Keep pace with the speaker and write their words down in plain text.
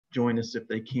join us if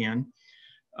they can.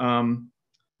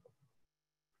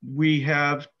 We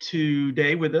have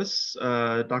today with us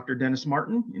Dr. Dennis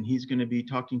Martin, and he's going to be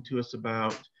talking to us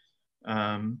about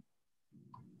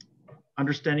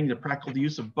understanding the practical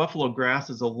use of buffalo grass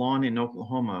as a lawn in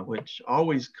Oklahoma, which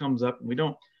always comes up. We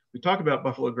talk about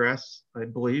buffalo grass, I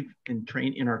believe,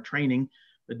 in our training,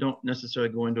 but don't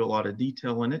necessarily go into a lot of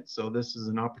detail in it. So this is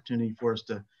an opportunity for us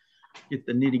to get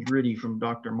the nitty gritty from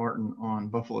Dr. Martin on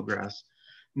buffalo grass.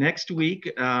 Next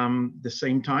week, the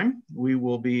same time, we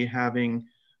will be having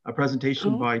a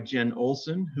presentation by Jen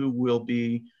Olson, who will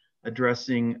be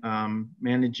addressing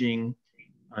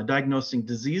diagnosing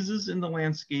diseases in the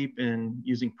landscape and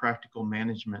using practical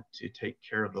management to take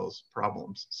care of those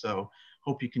problems. So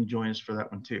hope you can join us for that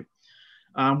one too.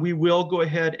 We will go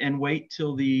ahead and wait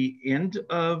till the end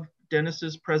of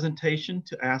Dennis's presentation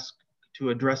to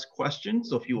address questions.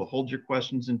 So if you will hold your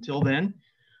questions until then,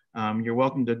 you're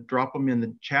welcome to drop them in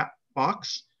the chat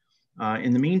box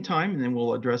in the meantime, and then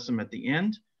we'll address them at the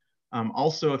end.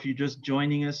 Also, if you're just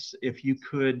joining us, if you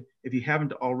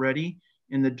haven't already,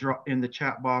 in the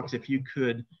chat box, if you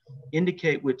could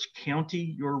indicate which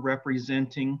county you're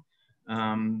representing,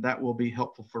 that will be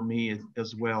helpful for me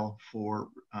as well for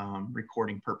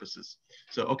recording purposes.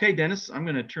 So, okay, Dennis, I'm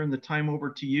going to turn the time over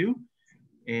to you,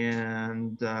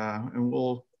 and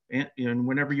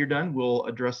whenever you're done, we'll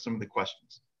address some of the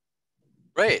questions.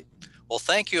 Great. Well,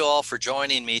 thank you all for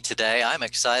joining me today. I'm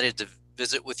excited to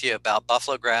visit with you about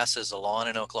buffalo grass as a lawn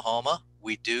in Oklahoma.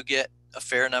 We do get a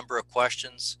fair number of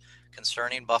questions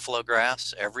concerning buffalo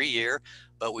grass every year,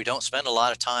 but we don't spend a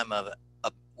lot of time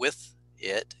with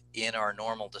it in our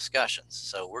normal discussions.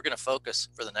 So we're going to focus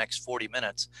for the next 40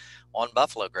 minutes on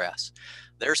buffalo grass.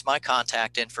 There's my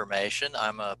contact information.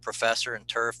 I'm a professor and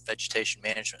turf vegetation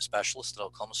management specialist at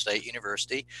Oklahoma State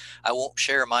University. I won't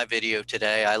share my video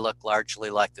today. I look largely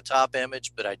like the top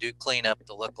image, but I do clean up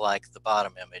to look like the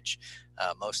bottom image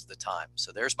most of the time.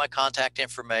 So there's my contact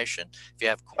information. If you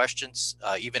have questions,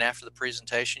 even after the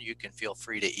presentation, you can feel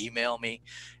free to email me.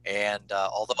 And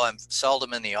although I'm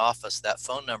seldom in the office, that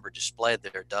phone number displayed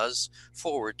there does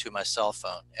forward to my cell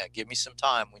phone. Give me some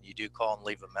time when you do call and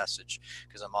leave a message,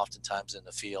 because I'm oftentimes in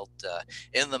the field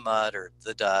in the mud or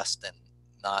the dust and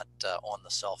not on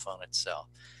the cell phone itself.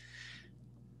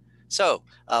 So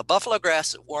buffalo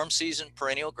grass, warm season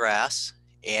perennial grass.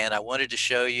 And I wanted to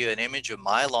show you an image of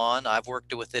my lawn. I've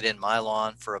worked with it in my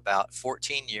lawn for about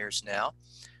 14 years now.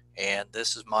 And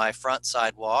this is my front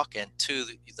sidewalk. And to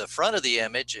the front of the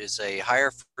image is a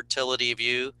higher fertility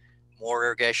view, more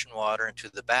irrigation water, and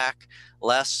to the back,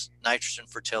 less nitrogen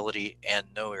fertility and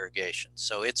no irrigation.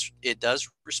 So it does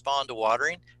respond to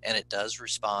watering, and it does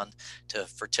respond to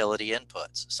fertility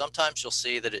inputs. Sometimes you'll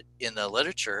see that in the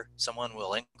literature, someone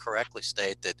will incorrectly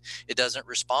state that it doesn't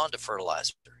respond to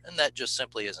fertilizer, and that just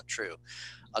simply isn't true.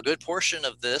 A good portion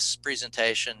of this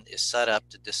presentation is set up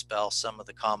to dispel some of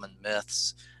the common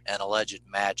myths and alleged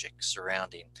magic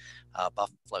surrounding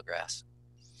buffalo grass.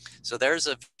 So there's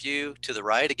a view to the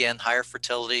right, again, higher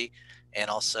fertility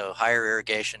and also higher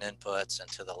irrigation inputs, and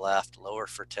to the left, lower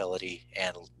fertility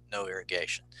and no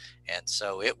irrigation. And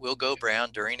so it will go brown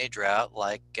during a drought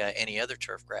like any other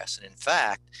turf grass. And in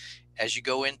fact, as you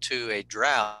go into a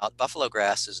drought, buffalo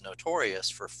grass is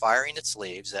notorious for firing its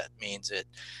leaves. That means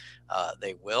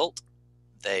they wilt,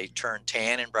 they turn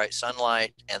tan in bright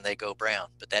sunlight, and they go brown.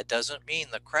 But that doesn't mean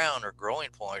the crown or growing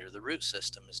point or the root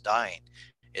system is dying.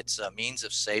 It's a means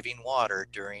of saving water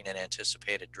during an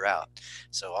anticipated drought.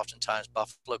 So oftentimes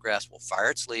buffalo grass will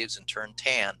fire its leaves and turn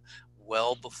tan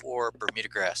well before Bermuda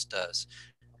grass does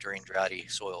during droughty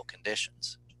soil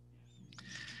conditions.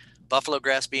 Buffalo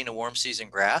grass being a warm season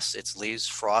grass, its leaves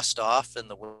frost off in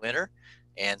the winter,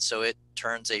 and so it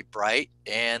turns a bright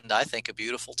and I think a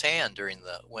beautiful tan during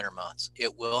the winter months.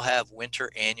 It will have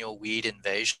winter annual weed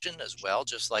invasion as well,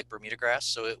 just like Bermuda grass.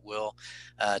 So it will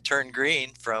turn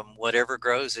green from whatever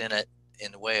grows in it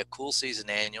in the way of cool season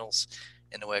annuals,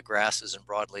 in the way of grasses and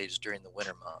broadleaves during the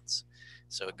winter months.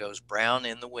 So it goes brown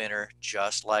in the winter,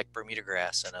 just like Bermuda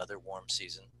grass and other warm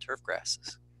season turf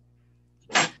grasses.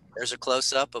 There's a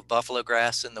close-up of buffalo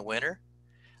grass in the winter.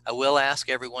 I will ask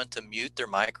everyone to mute their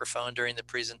microphone during the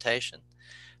presentation.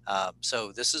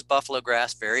 So this is buffalo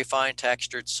grass, very fine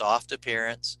textured, soft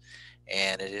appearance,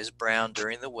 and it is brown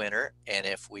during the winter. And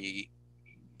if we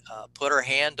put our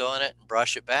hand on it and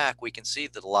brush it back, we can see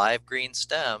the live green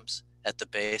stems at the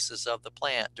bases of the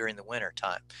plant during the winter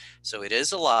time. So it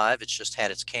is alive. It's just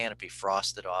had its canopy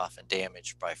frosted off and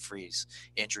damaged by freeze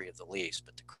injury of the leaves,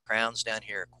 but the crowns down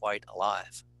here are quite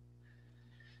alive.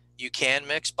 You can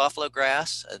mix buffalo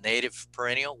grass, a native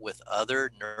perennial, with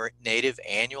other native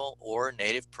annual or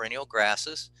native perennial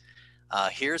grasses.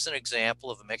 Here's an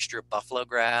example of a mixture of buffalo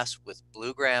grass with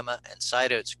blue grama and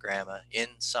side oats grama in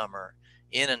summer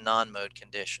in a non-mowed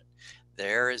condition.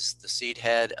 There is the seed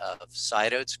head of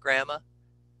side oats grama,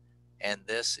 and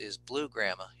this is blue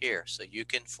grama here. So you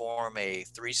can form a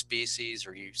 3 species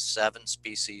or use 7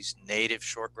 species native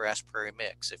shortgrass prairie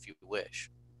mix if you wish.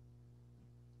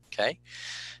 Okay,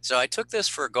 so I took this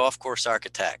for golf course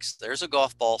architects. There's a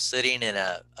golf ball sitting in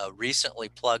a recently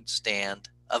plugged stand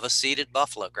of a seeded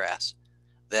buffalo grass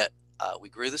that we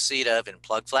grew the seed of in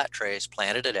plug flat trays,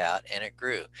 planted it out, and it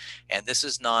grew. And this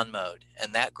is non-mowed,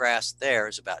 and that grass there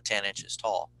is about 10 inches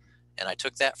tall. And I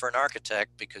took that for an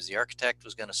architect because the architect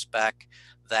was going to spec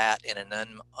that in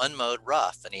an unmowed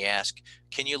rough. And he asked,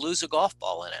 can you lose a golf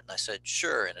ball in it? And I said,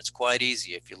 sure. And it's quite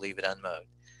easy if you leave it unmowed.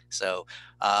 So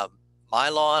my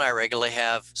lawn, I regularly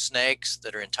have snakes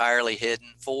that are entirely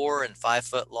hidden, 4 and 5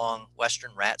 foot long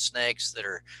western rat snakes that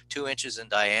are 2 inches in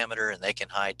diameter, and they can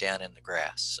hide down in the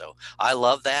grass. So I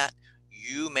love that.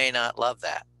 You may not love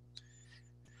that.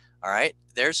 All right,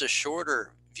 there's a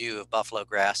shorter view of buffalo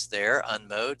grass there,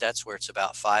 unmowed. That's where it's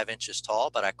about 5 inches tall,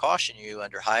 but I caution you,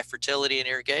 under high fertility and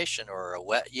irrigation or a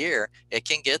wet year, it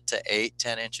can get to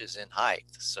 8-10 inches in height.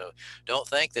 So don't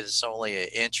think that it's only an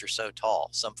inch or so tall.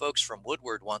 Some folks from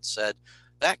Woodward once said,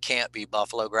 that can't be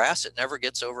buffalo grass. It never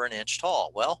gets over an inch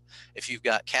tall. Well, if you've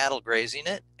got cattle grazing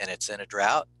it and it's in a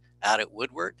drought out at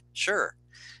Woodward, sure,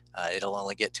 it'll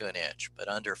only get to an inch. But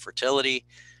under fertility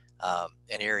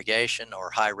and irrigation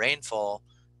or high rainfall,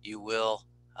 you will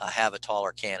have a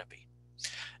taller canopy.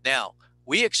 Now,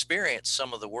 we experienced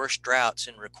some of the worst droughts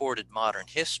in recorded modern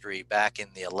history back in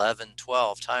the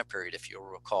 11-12 time period, if you'll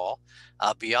recall.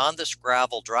 Beyond this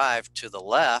gravel drive to the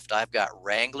left, I've got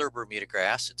Wrangler Bermuda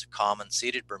grass. It's a common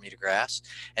seeded Bermuda grass.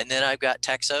 And then I've got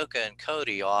Texoka and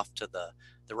Cody off to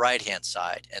the right-hand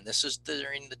side. And this is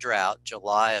during the drought,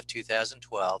 July of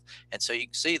 2012. And so you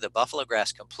can see the buffalo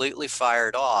grass completely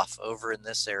fired off over in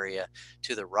this area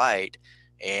to the right.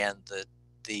 And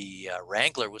the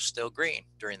Wrangler was still green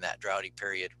during that droughty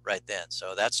period right then.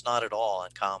 So that's not at all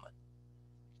uncommon.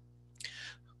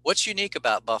 What's unique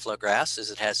about buffalo grass is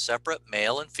it has separate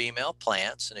male and female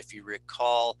plants. And if you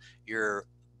recall your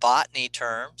botany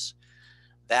terms,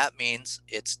 that means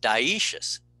it's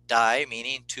dioecious. Di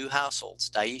meaning 2 households,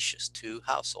 dioecious, 2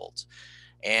 households.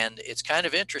 And it's kind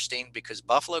of interesting because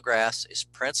buffalo grass is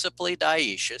principally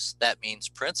dioecious. That means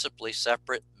principally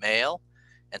separate male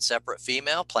and separate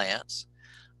female plants,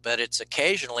 but it's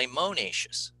occasionally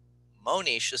monoecious.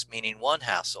 Monoecious meaning 1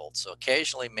 household. So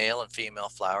occasionally male and female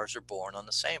flowers are born on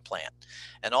the same plant.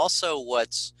 And also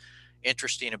what's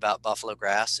interesting about buffalo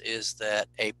grass is that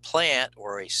a plant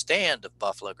or a stand of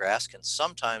buffalo grass can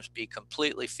sometimes be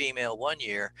completely female 1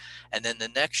 year, and then the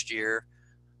next year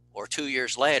or 2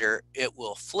 years later, it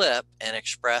will flip and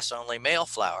express only male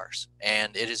flowers.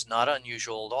 And it is not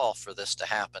unusual at all for this to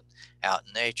happen out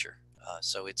in nature.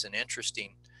 So it's an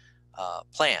interesting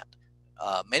plant.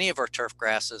 Many of our turf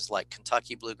grasses like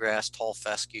Kentucky bluegrass, tall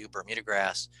fescue, Bermuda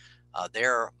grass,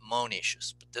 they're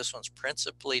monoecious, but this one's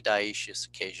principally dioecious,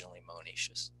 occasionally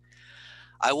monoecious.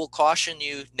 I will caution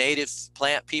you native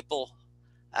plant people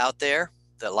out there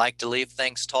that like to leave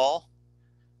things tall.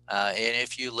 And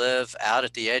if you live out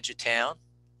at the edge of town,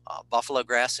 buffalo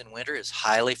grass in winter is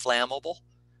highly flammable.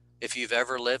 If you've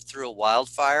ever lived through a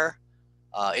wildfire,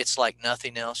 it's like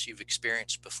nothing else you've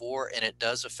experienced before, and it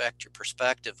does affect your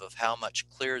perspective of how much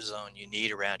clear zone you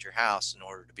need around your house in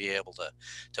order to be able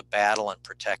to battle and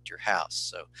protect your house.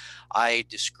 So I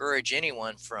discourage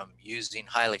anyone from using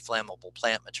highly flammable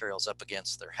plant materials up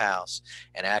against their house.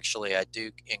 And actually, I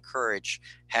do encourage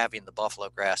having the buffalo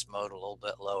grass mowed a little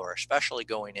bit lower, especially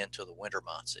going into the winter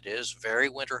months. It is very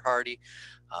winter hardy.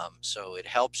 So it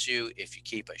helps you if you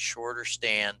keep a shorter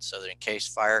stand so that in case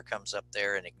fire comes up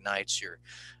there and ignites your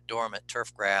dormant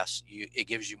turf grass, it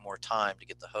gives you more time to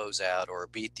get the hose out or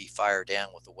beat the fire down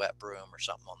with a wet broom or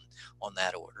something on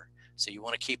that order. So you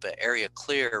want to keep an area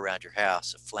clear around your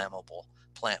house of flammable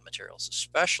plant materials,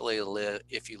 especially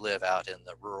if you live out in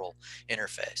the rural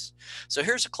interface. So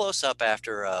here's a close-up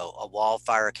after a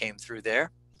wildfire came through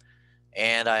there.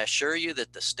 And I assure you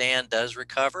that the stand does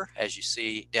recover, as you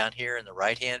see down here in the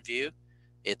right-hand view.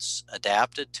 It's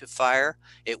adapted to fire.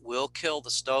 It will kill the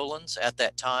stolons at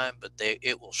that time, but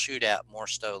it will shoot out more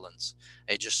stolons.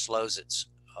 It just slows its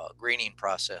greening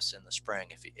process in the spring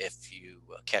if you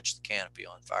catch the canopy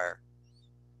on fire.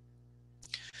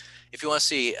 If you want to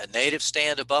see a native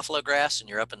stand of buffalo grass and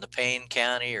you're up in the Payne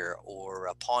County or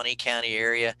Pawnee County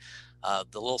area,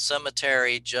 the little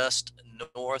cemetery just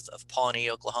north of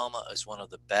Pawnee, Oklahoma is one of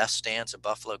the best stands of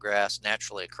buffalo grass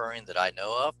naturally occurring that I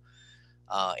know of.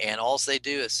 And all they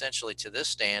do essentially to this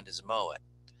stand is mow it.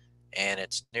 and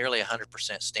it's nearly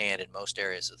 100% stand in most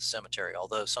areas of the cemetery.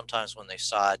 Although sometimes when they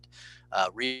sod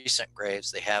recent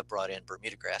graves, they have brought in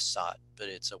Bermuda grass sod, but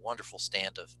it's a wonderful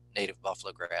stand of native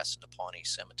buffalo grass in the Pawnee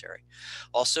Cemetery.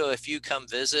 Also, if you come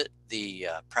visit the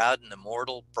Proud and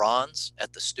Immortal bronze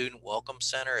at the Student Welcome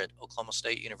Center at Oklahoma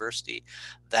State University,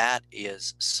 that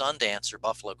is Sundancer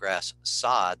buffalo grass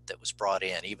sod that was brought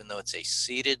in, even though it's a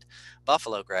seeded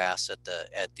buffalo grass at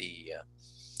the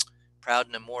Proud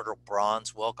and Immortal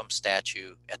bronze welcome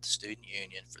statue at the Student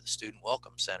Union for the Student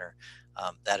Welcome Center.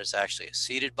 That is actually a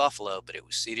seeded buffalo, but it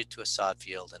was seeded to a sod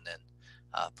field and then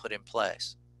put in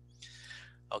place.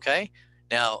 Okay,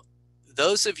 now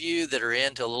those of you that are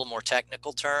into a little more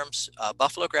technical terms,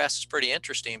 buffalo grass is pretty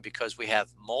interesting because we have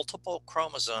multiple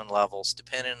chromosome levels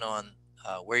depending on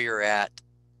where you're at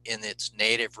in its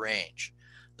native range.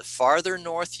 The farther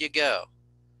north you go,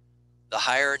 the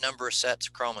higher number of sets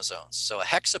of chromosomes. So a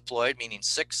hexaploid, meaning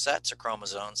 6 sets of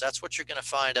chromosomes, that's what you're going to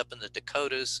find up in the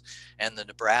Dakotas and the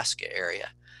Nebraska area.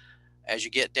 As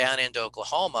you get down into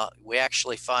Oklahoma, we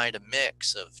actually find a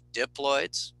mix of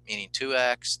diploids, meaning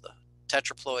 2X, the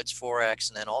tetraploids, 4X,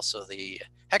 and then also the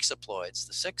hexaploids,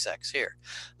 the 6X here.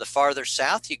 The farther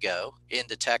south you go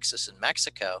into Texas and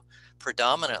Mexico,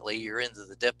 predominantly you're into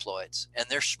the diploids, and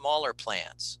they're smaller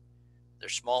plants. They're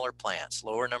smaller plants,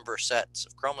 lower number of sets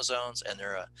of chromosomes, and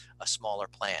they're a smaller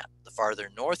plant. The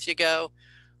farther north you go,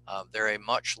 they're a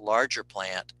much larger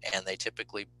plant, and they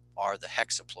typically are the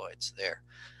hexaploids there.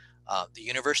 The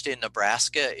University of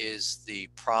Nebraska is the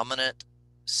prominent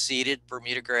seeded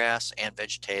Bermuda grass and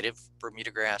vegetative Bermuda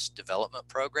grass development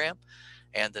program.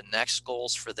 And the next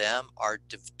goals for them are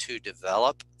to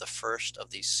develop the first of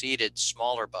these seeded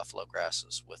smaller buffalo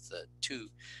grasses with the 2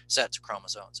 sets of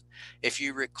chromosomes. If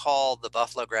you recall the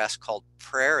buffalo grass called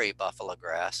prairie buffalo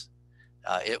grass,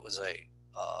 it was a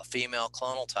female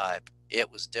clonal type.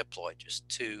 It was diploid, just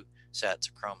 2 sets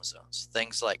of chromosomes.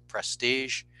 Things like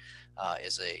Prestige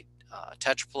is a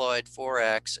tetraploid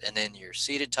 4X, and then your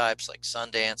seeded types like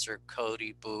Sundancer,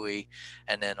 Cody, Bowie,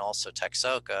 and then also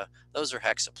Texoka, those are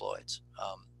hexaploids.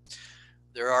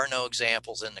 There are no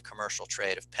examples in the commercial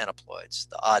trade of pentaploids,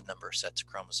 the odd number of sets of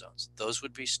chromosomes. Those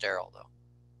would be sterile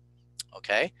though.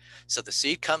 Okay, so the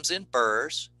seed comes in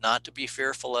burrs, not to be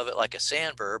fearful of it like a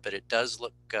sand burr, but it does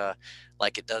look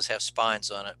like it does have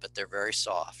spines on it, but they're very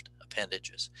soft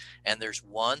appendages. And there's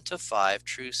 1 to 5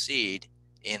 true seed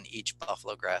in each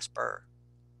buffalo grass burr.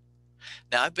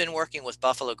 Now, I've been working with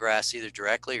buffalo grass either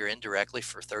directly or indirectly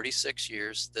for 36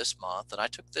 years this month, and I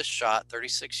took this shot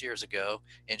 36 years ago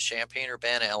in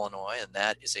Champaign-Urbana, Illinois, and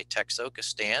that is a Texoka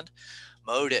stand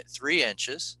mowed at 3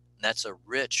 inches, and that's a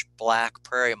rich black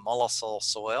prairie mollisol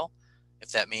soil,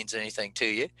 if that means anything to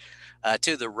you.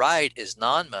 To the right is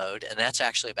non-mowed, and that's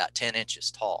actually about 10 inches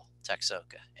tall,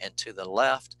 Texoka, and to the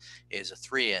left is a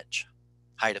 3-inch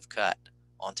height of cut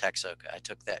on Texoka. I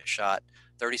took that shot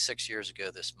 36 years ago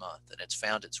this month, and it's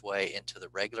found its way into the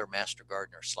regular Master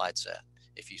Gardener slide set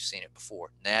if you've seen it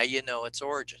before. Now you know its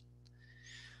origin.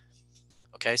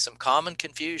 Okay, some common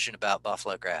confusion about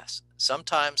buffalo grass.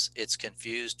 Sometimes it's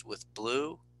confused with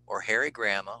blue or hairy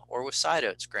grama or with side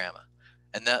oats grama.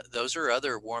 And those are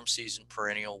other warm season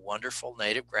perennial wonderful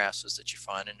native grasses that you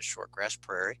find in the shortgrass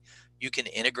prairie. You can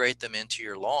integrate them into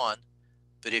your lawn,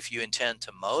 but if you intend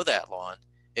to mow that lawn,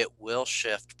 it will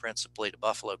shift principally to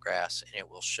buffalo grass, and it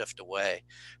will shift away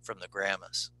from the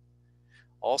gramias.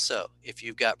 Also, if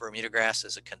you've got Bermuda grass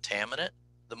as a contaminant,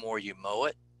 the more you mow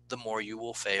it, the more you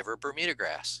will favor Bermuda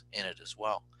grass in it as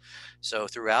well. So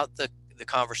throughout the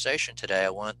conversation today, I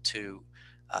want to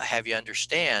have you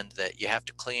understand that you have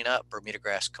to clean up Bermuda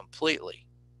grass completely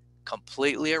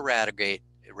eradicate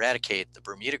the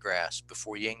Bermuda grass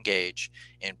before you engage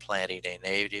in planting a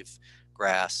native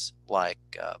grass like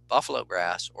buffalo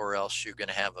grass, or else you're going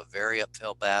to have a very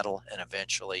uphill battle, and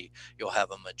eventually you'll have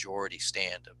a majority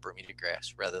stand of Bermuda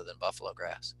grass rather than buffalo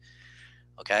grass.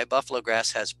 Okay, buffalo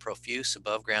grass has profuse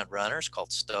above ground runners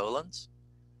called stolons,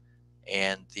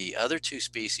 and the other 2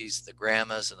 species, the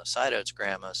gramias and the side oats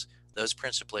gramias, those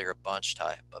principally are a bunch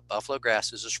type, but buffalo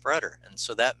grass is a spreader, and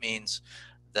so that means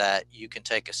that you can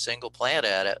take a single plant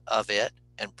of it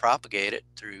and propagate it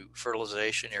through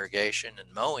fertilization, irrigation,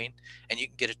 and mowing, and you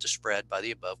can get it to spread by the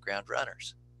above ground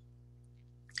runners.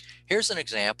 Here's an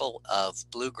example of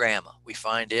blue grama. We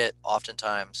find it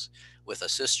oftentimes with a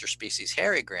sister species,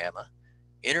 hairy grama,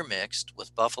 intermixed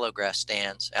with buffalo grass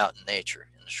stands out in nature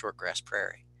in the shortgrass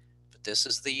prairie. But this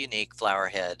is the unique flower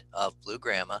head of blue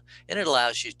grama, and it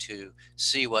allows you to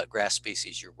see what grass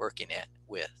species you're working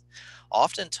with.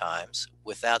 Oftentimes,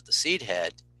 without the seed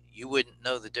head, you wouldn't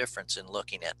know the difference in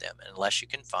looking at them unless you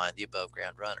can find the above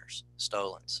ground runners,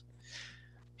 stolons.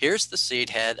 Here's the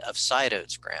seed head of side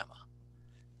oats grama.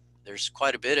 There's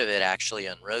quite a bit of it actually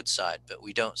on roadside, but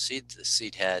we don't see the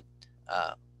seed head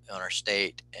on our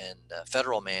state and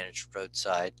federal managed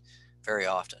roadside very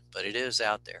often, but it is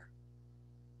out there.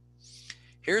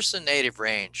 Here's the native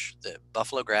range that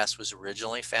buffalo grass was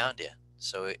originally found in.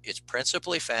 So it's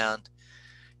principally found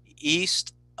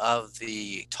east of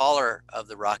the taller of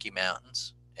the Rocky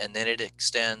Mountains, and then it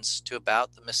extends to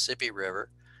about the Mississippi River.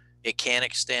 It can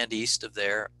extend east of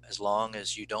there as long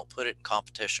as you don't put it in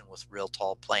competition with real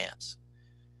tall plants.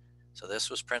 So this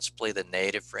was principally the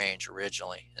native range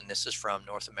originally, and this is from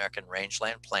North American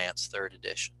Rangeland Plants, 3rd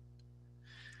edition.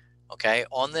 Okay,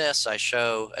 on this I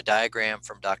show a diagram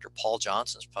from Dr. Paul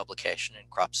Johnson's publication in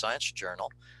Crop Science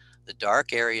Journal. The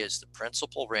dark area is the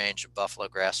principal range of buffalo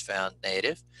grass found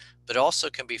native, but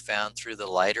also can be found through the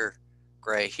lighter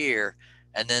gray here,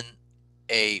 and then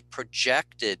a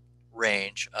projected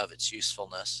range of its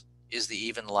usefulness is the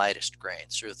even lightest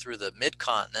grains. Through the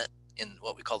mid-continent, in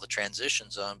what we call the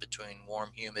transition zone between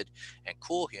warm humid and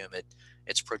cool humid,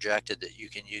 it's projected that you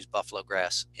can use buffalo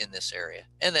grass in this area,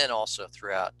 and then also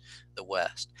throughout the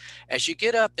West. As you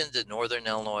get up into northern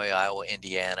Illinois, Iowa,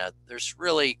 Indiana, there's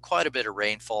really quite a bit of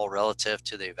rainfall relative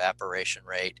to the evaporation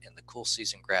rate, and the cool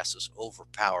season grasses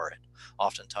overpower it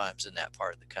oftentimes in that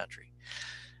part of the country.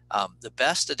 The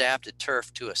best adapted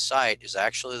turf to a site is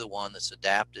actually the one that's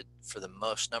adapted for the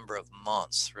most number of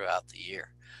months throughout the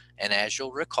year. And as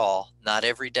you'll recall, not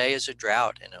every day is a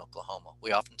drought in Oklahoma.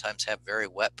 We oftentimes have very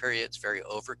wet periods, very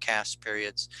overcast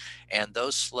periods, and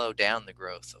those slow down the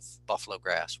growth of buffalo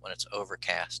grass when it's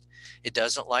overcast. It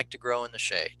doesn't like to grow in the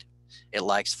shade. It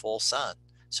likes full sun.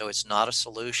 So it's not a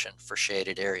solution for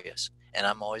shaded areas. And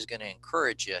I'm always going to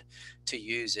encourage you to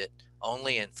use it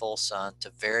only in full sun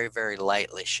to very, very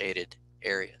lightly shaded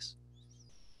areas.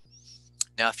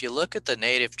 Now, if you look at the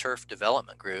Native Turf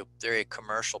Development Group, they're a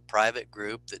commercial private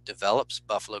group that develops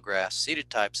buffalo grass seeded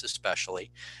types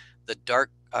especially. The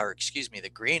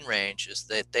green range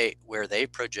is where they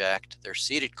project their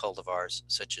seeded cultivars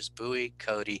such as Bowie,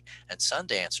 Cody, and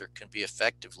Sundancer can be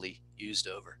effectively used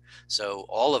over. So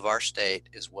all of our state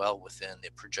is well within the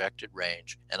projected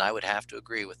range, and I would have to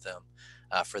agree with them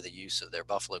for the use of their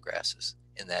buffalo grasses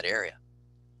in that area.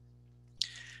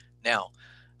 Now,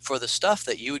 for the stuff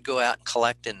that you would go out and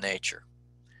collect in nature,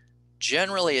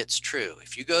 generally it's true.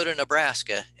 If you go to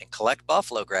Nebraska and collect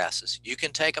buffalo grasses, you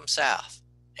can take them south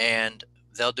and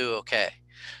they'll do okay.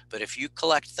 But if you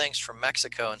collect things from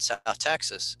Mexico and South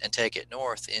Texas and take it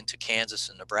north into Kansas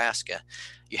and Nebraska,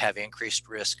 you have increased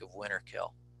risk of winter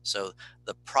kill. So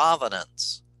the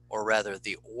provenance, or rather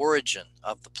the origin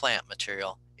of the plant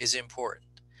material, is important.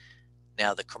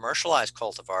 Now, the commercialized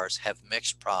cultivars have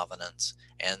mixed provenance,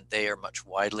 and they are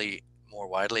more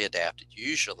widely adapted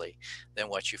usually than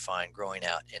what you find growing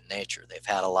out in nature. They've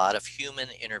had a lot of human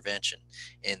intervention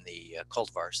in the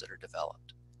cultivars that are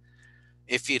developed.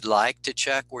 If you'd like to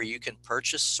check where you can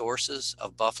purchase sources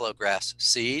of buffalo grass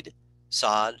seed,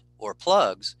 sod, or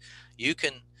plugs, you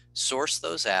can source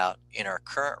those out in our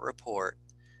current report,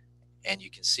 and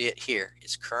you can see it here.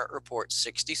 It's current report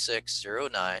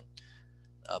 6609.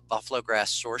 Buffalo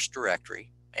grass source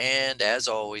directory, and as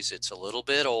always, it's a little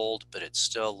bit old, but it's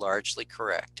still largely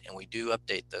correct, and we do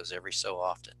update those every so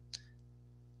often.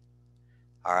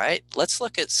 All right, let's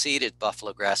look at seeded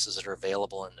buffalo grasses that are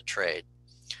available in the trade.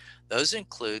 Those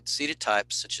include seeded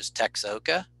types such as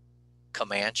Texoka,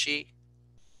 Comanche,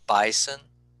 Bison,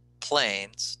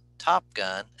 Plains, Top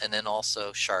Gun, and then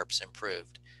also Sharps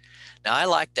Improved. Now, I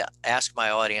like to ask my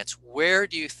audience, where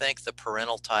do you think the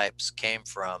parental types came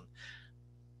from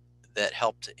that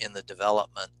helped in the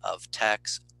development of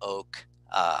Tex Oak?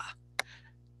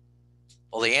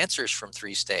 Well, the answer is from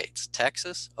 3 states: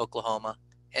 Texas, Oklahoma,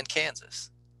 and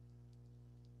Kansas.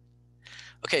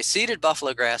 Okay, seeded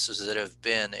buffalo grasses that have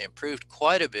been improved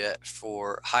quite a bit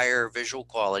for higher visual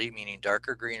quality, meaning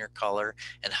darker greener color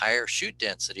and higher shoot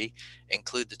density,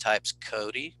 include the types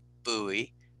Cody,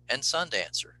 Bowie, and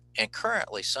Sundancer. And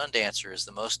currently, Sundancer is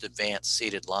the most advanced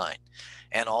seeded line.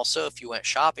 And also, if you went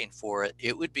shopping for it,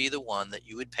 it would be the one that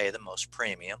you would pay the most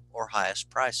premium or highest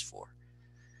price for.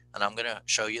 And I'm going to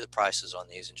show you the prices on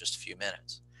these in just a few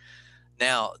minutes.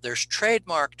 Now, there's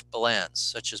trademarked blends,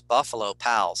 such as Buffalo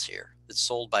Pals here, that's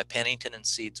sold by Pennington and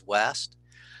Seeds West.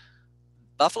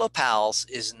 Buffalo Pals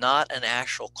is not an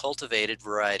actual cultivated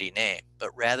variety name,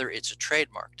 but rather it's a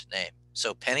trademarked name.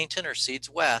 So Pennington or Seeds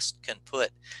West can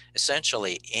put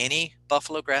essentially any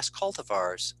buffalo grass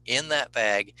cultivars in that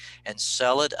bag and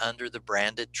sell it under the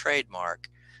branded trademark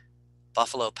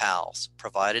Buffalo Pals,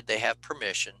 provided they have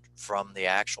permission from the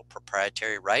actual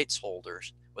proprietary rights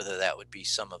holders, whether that would be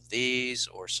some of these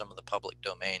or some of the public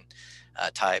domain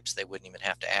types, they wouldn't even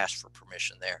have to ask for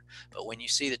permission there. But when you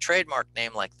see the trademark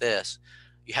name like this,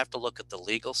 you have to look at the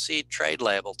legal seed trade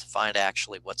label to find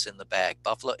actually what's in the bag.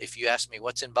 Buffalo, if you ask me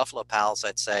what's in Buffalo Pals,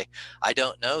 I'd say, I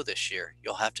don't know this year.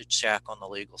 You'll have to check on the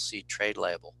legal seed trade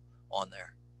label on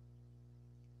there.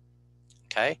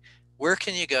 Okay, where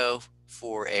can you go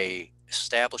for a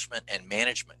establishment and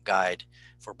management guide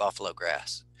for buffalo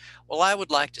grass? Well, I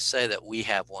would like to say that we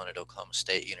have one at Oklahoma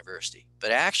State University,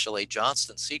 but actually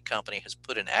Johnston Seed Company has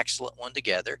put an excellent one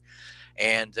together,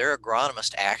 and their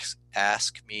agronomist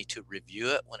asked me to review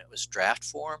it when it was draft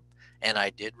form, and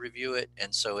I did review it,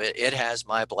 and so it has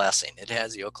my blessing. It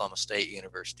has the Oklahoma State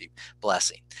University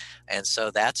blessing, and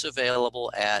so that's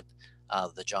available at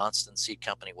the Johnston Seed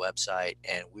Company website,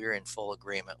 and we're in full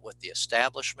agreement with the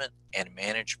establishment and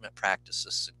management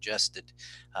practices suggested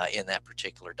in that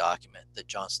particular document that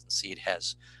Johnston Seed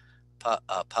has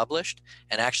published.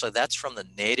 And actually, that's from the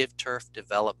Native Turf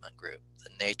Development Group, the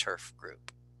NATURF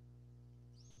group.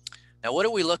 Now, what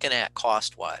are we looking at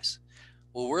cost-wise?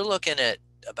 Well, we're looking at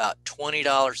about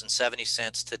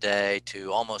 $20.70 today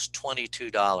to almost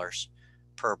 $22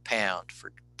 per pound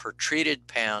per treated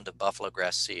pound of buffalo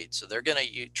grass seed. So they're going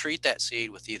to treat that seed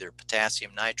with either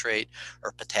potassium nitrate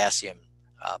or potassium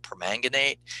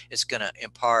permanganate. It's going to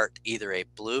impart either a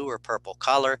blue or purple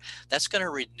color. That's going to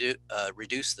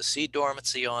reduce the seed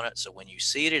dormancy on it. So when you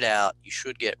seed it out, you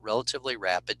should get relatively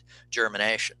rapid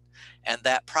germination. And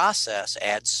that process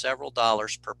adds several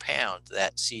dollars per pound,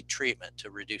 that seed treatment,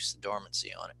 to reduce the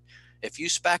dormancy on it. If you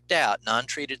specced out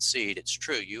non-treated seed, it's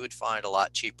true, you would find a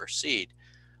lot cheaper seed,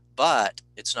 but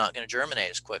it's not going to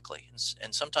germinate as quickly.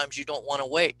 And sometimes you don't want to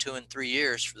wait 2 and 3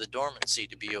 years for the dormancy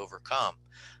to be overcome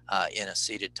in a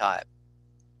seeded type.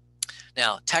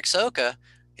 Now, Texoka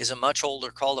is a much older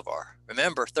cultivar.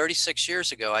 Remember, 36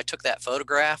 years ago, I took that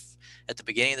photograph at the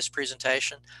beginning of this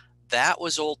presentation. That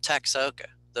was old Texoka.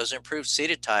 Those improved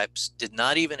seeded types did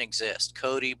not even exist.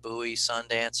 Cody, Bowie,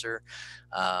 Sundancer,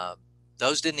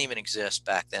 those didn't even exist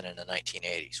back then in the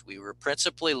 1980s. We were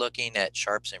principally looking at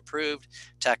Sharp's improved,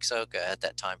 Texoka at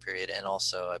that time period, and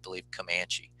also, I believe,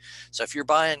 Comanche. So if you're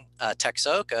buying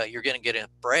Texoka, you're going to get a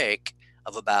break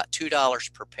of about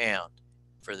 $2 per pound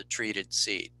for the treated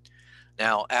seed.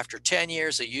 Now, after 10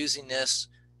 years of using this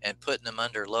and putting them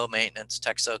under low maintenance,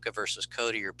 Texoka versus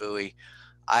Cody or Bowie,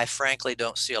 I frankly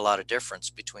don't see a lot of difference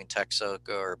between Texoka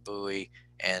or Bowie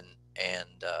and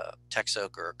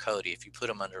Texoka or Cody if you put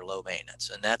them under low maintenance,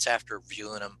 and that's after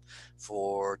viewing them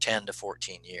for 10 to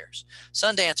 14 years.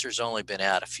 Sundancer's only been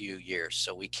out a few years,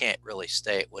 so we can't really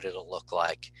state what it'll look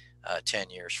like 10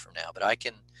 years from now, but I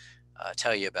can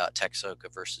tell you about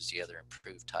Texoka versus the other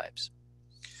improved types.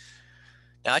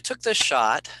 Now, I took this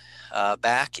shot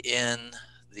back in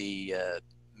the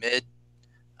mid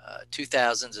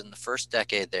 2000s, in the first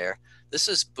decade there. This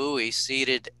is Bowie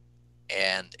seeded,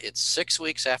 and it's 6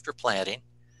 weeks after planting,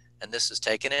 and this is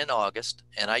taken in August,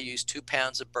 and I used 2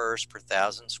 pounds of burrs per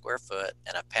 1,000 square foot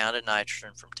and a pound of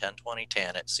nitrogen from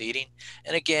 10-20-10 at seeding,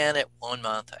 and again at 1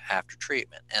 month after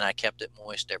treatment, and I kept it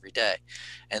moist every day.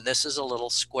 And this is a little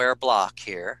square block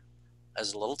here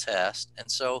as a little test, and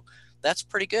so that's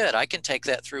pretty good. I can take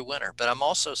that through winter, but I'm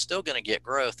also still going to get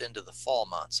growth into the fall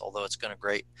months, although it's going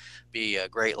to be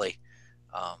greatly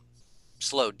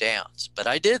slowed down. But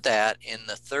I did that in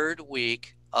the 3rd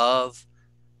week of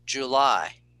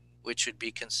July, which would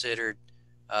be considered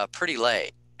pretty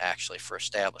late, actually, for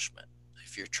establishment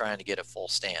if you're trying to get a full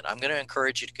stand. I'm going to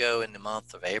encourage you to go in the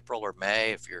month of April or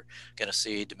May if you're going to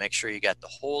seed, to make sure you got the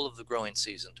whole of the growing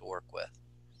season to work with.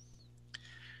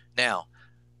 Now,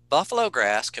 buffalo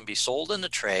grass can be sold in the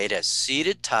trade as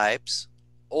seeded types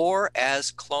or as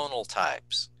clonal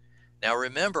types. Now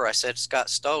remember, I said it's got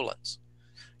stolons.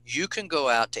 You can go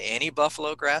out to any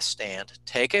buffalo grass stand,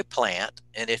 take a plant,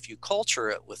 and if you culture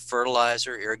it with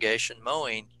fertilizer, irrigation,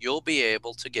 mowing, you'll be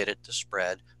able to get it to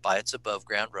spread by its above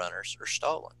ground runners or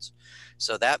stolons.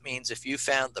 So that means if you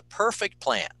found the perfect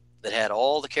plant that had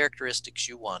all the characteristics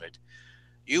you wanted,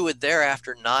 you would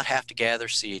thereafter not have to gather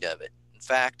seed of it. In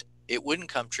fact, it wouldn't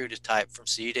come true to type from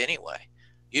seed anyway.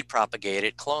 You'd propagate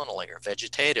it clonally or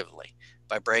vegetatively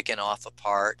by breaking off a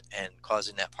part and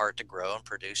causing that part to grow and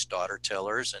produce daughter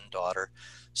tillers and daughter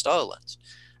stolons.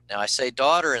 Now, I say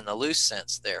daughter in the loose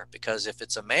sense there because if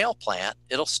it's a male plant,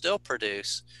 it'll still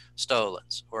produce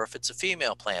stolons, or if it's a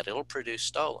female plant, it'll produce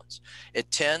stolons.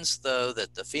 It tends, though,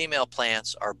 that the female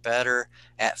plants are better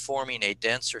at forming a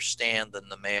denser stand than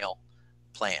the male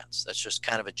plants. That's just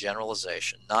kind of a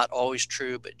generalization. Not always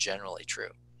true, but generally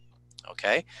true.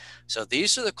 Okay, so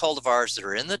these are the cultivars that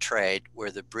are in the trade where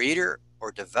the breeder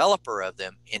or developer of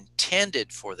them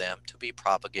intended for them to be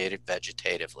propagated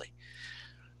vegetatively.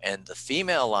 And the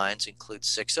female lines include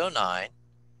 609,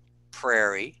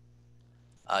 Prairie,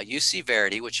 UC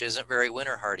Verity, which isn't very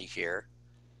winter hardy here,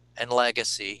 and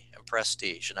Legacy and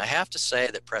Prestige. And I have to say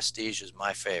that Prestige is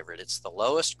my favorite. It's the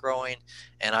lowest growing,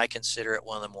 and I consider it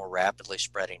one of the more rapidly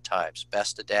spreading types.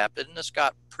 Best adapted, and it's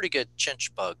got pretty good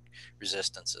chinch bug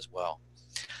resistance as well.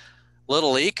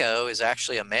 Little Eco is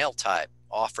actually a male type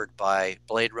offered by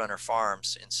Blade Runner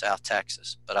Farms in South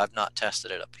Texas, but I've not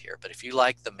tested it up here. But if you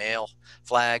like the male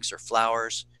flags or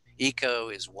flowers, Eco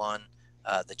is one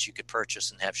that you could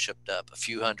purchase and have shipped up a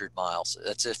few hundred miles.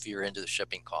 That's if you're into the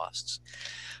shipping costs.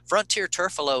 Frontier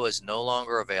Turfalo is no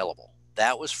longer available.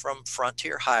 That was from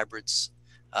Frontier Hybrids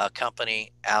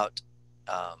company out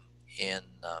in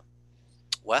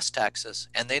West Texas,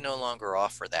 and they no longer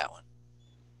offer that one.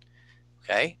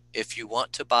 Okay, if you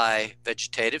want to buy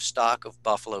vegetative stock of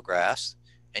buffalo grass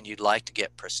and you'd like to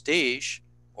get Prestige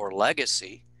or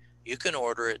Legacy, you can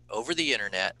order it over the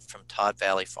internet from Todd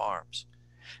Valley Farms.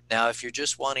 Now, if you're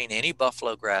just wanting any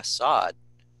buffalo grass sod,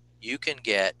 you can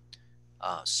get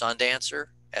Sundancer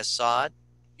as sod.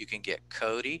 You can get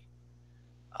Cody.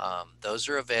 Those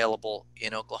are available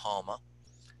in Oklahoma.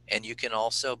 And you can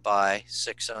also buy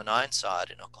 609 sod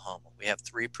in Oklahoma. We have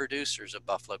 3 producers of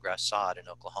buffalo grass sod in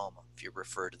Oklahoma, if you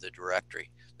refer to the directory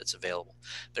that's available.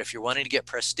 But if you're wanting to get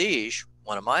Prestige,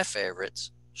 one of my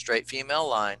favorites, straight female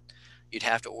line, you'd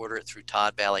have to order it through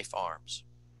Todd Valley Farms.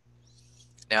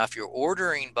 Now, if you're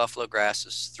ordering buffalo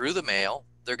grasses through the mail,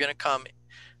 they're going to come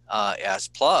as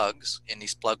plugs in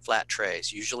these plug flat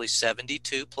trays, usually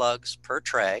 72 plugs per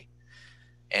tray.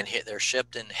 And they're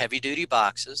shipped in heavy-duty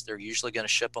boxes. They're usually going to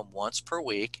ship them once per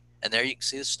week. And there you can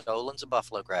see the stolons of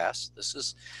buffalo grass. This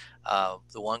is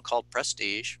the one called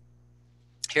Prestige.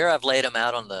 Here I've laid them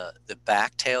out on the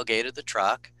back tailgate of the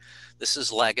truck. This is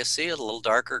Legacy, a little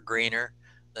darker greener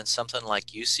than something like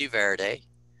UC Verde.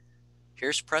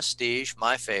 Here's Prestige,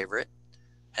 my favorite.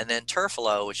 And then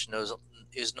Turfalo, which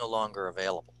is no longer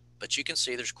available. But you can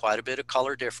see there's quite a bit of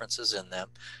color differences in them,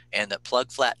 and that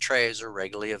plug flat trays are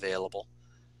regularly available.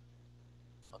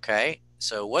 Okay,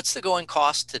 so what's the going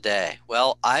cost today?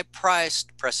 Well, I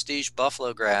priced Prestige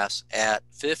buffalo grass at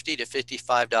 $50 to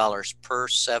 $55 per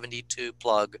 72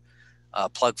 plug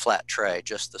flat tray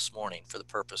just this morning for the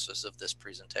purposes of this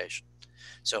presentation.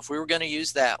 So if we were going to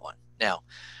use that one. Now,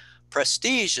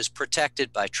 Prestige is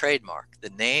protected by trademark,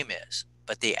 the name is,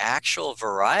 but the actual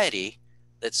variety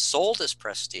that's sold as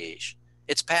Prestige,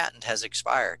 its patent has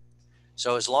expired.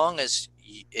 So as long as,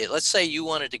 let's say you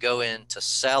wanted to go into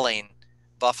selling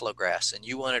buffalo grass and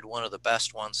you wanted one of the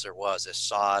best ones there was as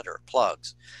sod or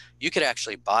plugs, you could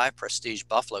actually buy Prestige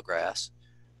buffalo grass,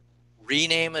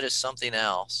 rename it as something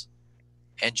else,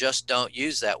 and just don't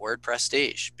use that word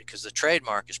Prestige because the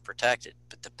trademark is protected,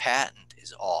 but the patent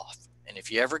is off. And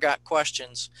if you ever got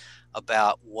questions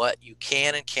about what you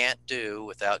can and can't do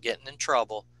without getting in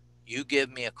trouble, you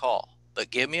give me a call. But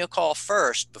give me a call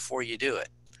first before you do it.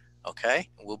 Okay,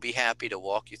 we'll be happy to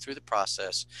walk you through the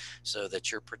process so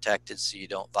that you're protected, so you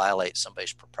don't violate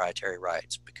somebody's proprietary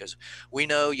rights, because we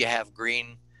know you have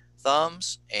green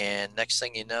thumbs, and next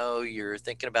thing you know, you're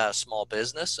thinking about a small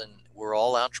business, and we're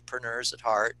all entrepreneurs at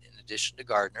heart in addition to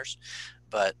gardeners.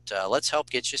 But let's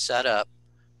help get you set up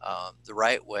the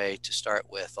right way to start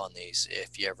with on these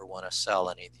if you ever want to sell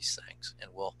any of these things,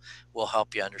 and we'll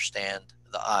help you understand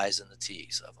the I's and the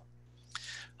T's of them.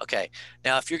 Okay,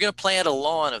 now if you're going to plant a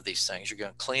lawn of these things, you're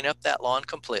going to clean up that lawn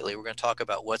completely. We're going to talk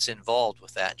about what's involved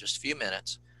with that in just a few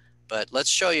minutes. But let's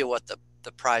show you what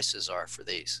the prices are for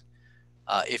these.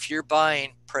 If you're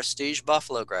buying Prestige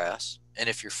buffalo grass, and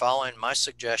if you're following my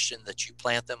suggestion that you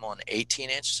plant them on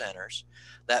 18-inch centers,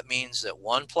 that means that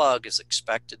one plug is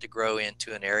expected to grow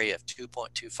into an area of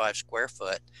 2.25 square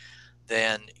foot.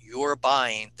 Then you're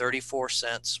buying 34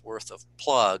 cents worth of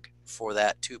plug for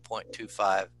that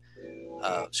 2.25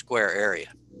 square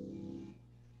area.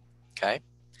 Okay,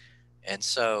 and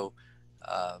so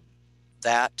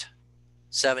that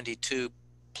 72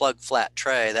 plug flat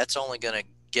tray, that's only going to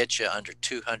get you under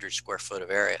 200 square foot of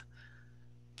area.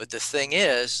 But the thing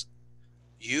is,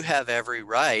 you have every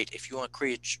right, if you want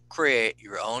to create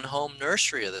your own home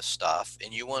nursery of this stuff,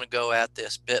 and you want to go at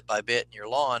this bit by bit in your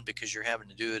lawn because you're having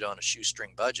to do it on a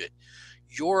shoestring budget,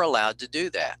 you're allowed to do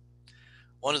that.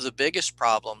 One of the biggest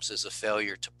problems is a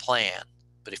failure to plan.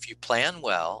 But if you plan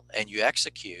well and you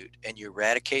execute and you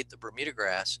eradicate the Bermuda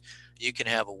grass, you can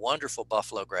have a wonderful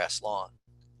buffalo grass lawn.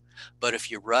 But if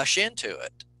you rush into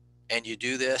it and you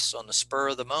do this on the spur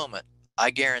of the moment, I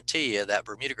guarantee you that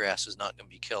Bermuda grass is not going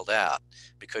to be killed out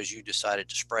because you decided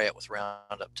to spray it with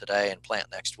Roundup today and plant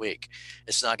next week.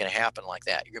 It's not going to happen like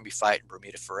that. You're going to be fighting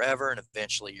Bermuda forever, and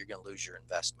eventually you're going to lose your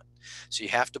investment. So you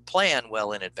have to plan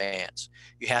well in advance.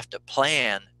 You have to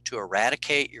plan to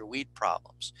eradicate your weed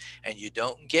problems, and you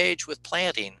don't engage with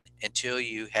planting until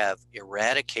you have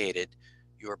eradicated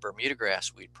your Bermuda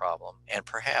grass weed problem and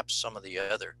perhaps some of the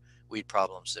other weed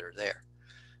problems that are there.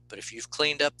 But if you've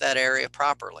cleaned up that area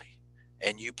properly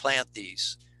and you plant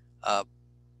these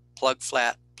plug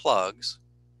flat plugs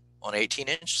on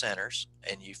 18-inch centers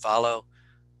and you follow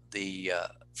the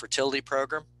fertility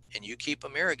program and you keep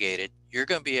them irrigated, you're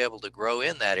going to be able to grow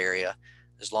in that area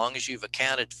as long as you've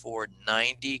accounted for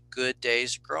 90 good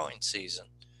days of growing season.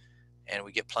 And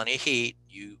we get plenty of heat,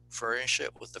 you furnish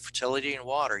it with the fertility and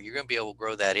water, you're going to be able to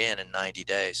grow that in 90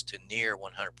 days to near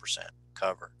 100%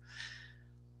 cover.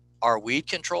 Our weed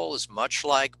control is much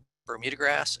like Bermuda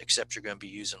grass, except you're going to be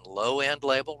using low-end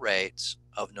label rates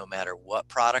of no matter what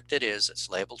product it is that's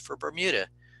labeled for Bermuda,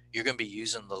 you're going to be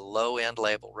using the low-end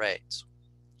label rates.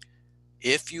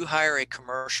 If you hire a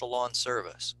commercial lawn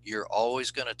service, you're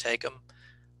always going to take them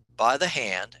by the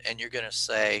hand and you're going to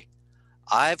say,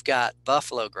 I've got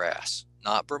Buffalograss,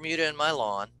 not Bermuda, in my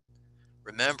lawn.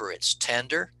 Remember, it's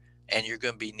tender and you're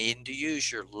going to be needing to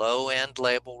use your low-end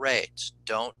label rates.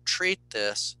 Don't treat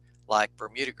this like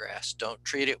Bermuda grass. Don't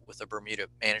treat it with a Bermuda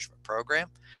management program,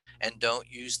 and don't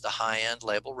use the high-end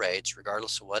label rates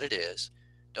regardless of what it is.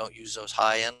 Don't use those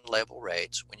high-end label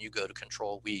rates when you go to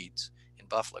control weeds in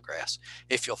Buffalograss.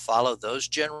 If you'll follow those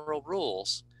general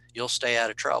rules, you'll stay out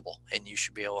of trouble and you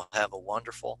should be able to have a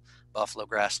wonderful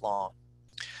Buffalograss lawn.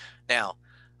 Now,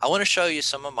 I want to show you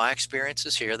some of my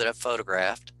experiences here that I've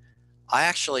photographed. I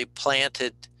actually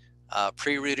planted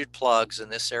pre-rooted plugs in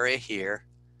this area here,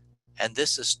 and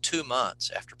this is 2 months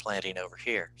after planting over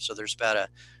here. So there's about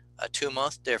a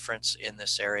 2-month difference in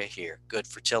this area here. Good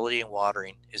fertility and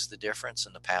watering is the difference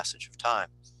in the passage of time.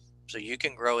 So you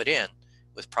can grow it in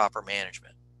with proper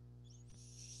management.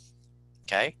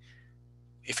 Okay.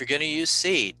 If you're going to use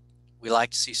seed, we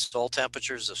like to see soil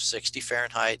temperatures of 60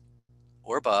 Fahrenheit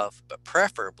or above, but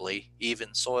preferably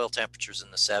even soil temperatures in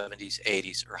the 70s,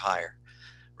 80s, or higher.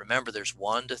 Remember, there's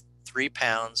 1 to 3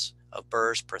 pounds of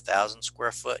burrs per 1,000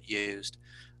 square foot used.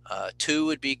 2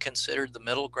 would be considered the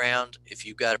middle ground. If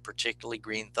you've got a particularly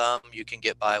green thumb, you can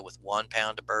get by with 1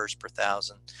 pound of burrs per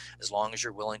 1,000, as long as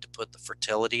you're willing to put the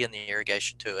fertility and the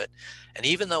irrigation to it. And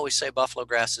even though we say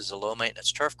Buffalograss is a low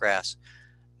maintenance turf grass,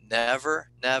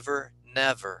 never, never,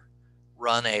 never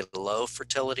run a low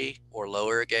fertility or low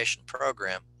irrigation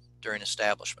program during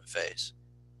establishment phase.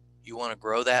 You want to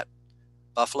grow that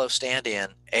buffalo stand in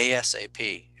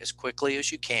ASAP as quickly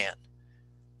as you can.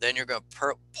 Then you're going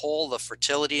to pull the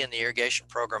fertility and the irrigation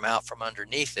program out from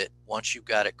underneath it once you've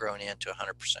got it grown into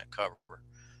 100% cover.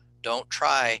 Don't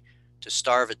try to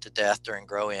starve it to death during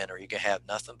grow in, or you're going to have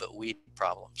nothing but weed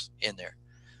problems in there.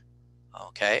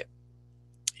 Okay,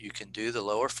 you can do the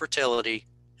lower fertility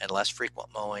and less frequent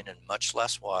mowing and much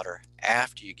less water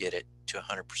after you get it to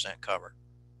 100% cover.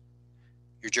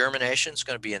 Your germination is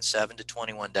going to be in 7 to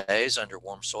 21 days under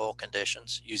warm soil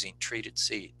conditions using treated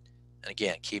seed. And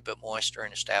again, keep it moist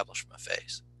during establishment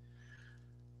phase.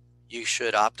 You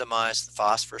should optimize the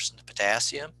phosphorus and the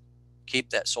potassium. Keep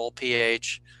that soil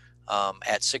pH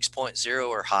at 6.0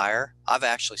 or higher. I've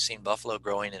actually seen buffalo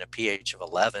growing in a pH of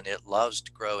 11. It loves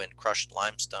to grow in crushed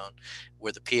limestone,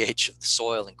 where the pH of the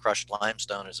soil in crushed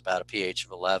limestone is about a pH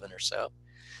of 11 or so.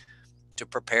 To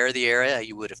prepare the area,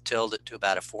 you would have tilled it to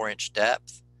about a 4-inch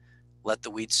depth. Let the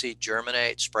weed seed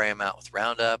germinate, spray them out with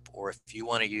Roundup, or if you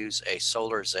want to use a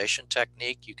solarization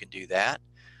technique, you can do that.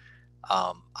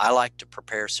 I like to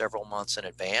prepare several months in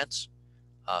advance.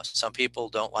 Some people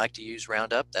don't like to use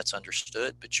Roundup, that's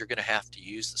understood, but you're going to have to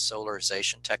use the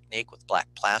solarization technique with black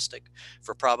plastic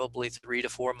for probably 3 to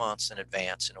 4 months in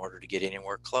advance in order to get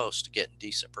anywhere close to getting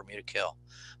decent Bermuda kill.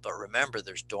 But remember,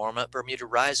 there's dormant Bermuda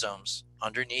rhizomes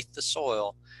underneath the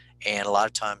soil, and a lot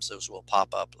of times those will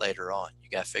pop up later on. You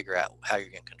got to figure out how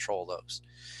you're going to control those.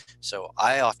 So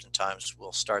I oftentimes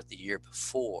will start the year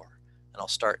before, and I'll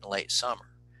start in late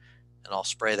summer, and I'll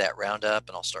spray that Roundup,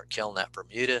 and I'll start killing that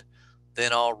Bermuda.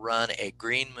 Then I'll run a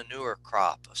green manure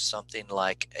crop of something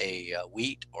like a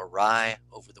wheat or rye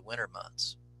over the winter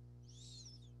months.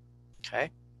 Okay.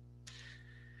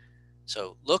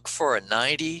 So look for a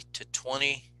 90 to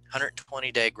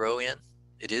 120 day grow in.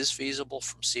 It is feasible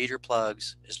from seed or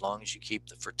plugs as long as you keep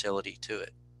the fertility to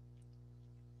it.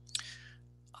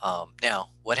 Now,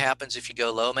 what happens if you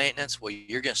go low maintenance? Well,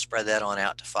 you're going to spread that on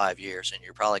out to 5 years, and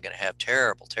you're probably going to have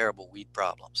terrible, terrible weed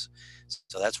problems.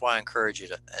 So that's why I encourage you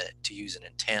to use an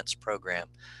intense program.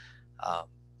 um,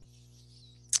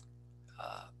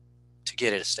 uh, to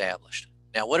get it established.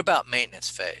 Now, what about maintenance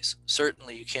phase?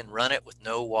 Certainly you can run it with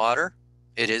no water.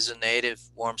 It is a native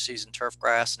warm season turf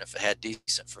grass, and if it had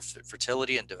decent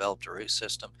fertility and developed a root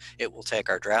system, it will take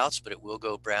our droughts, but it will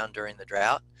go brown during the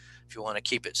drought. If you want to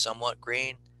keep it somewhat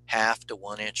green, 1/2 to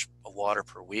 1 inch of water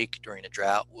per week during a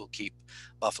drought will keep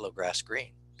buffalo grass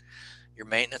green. Your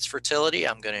maintenance fertility,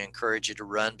 I'm going to encourage you to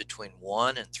run between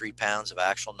 1 and 3 pounds of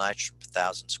actual nitrogen per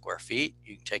 1,000 square feet.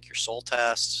 You can take your soil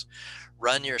tests,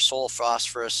 run your soil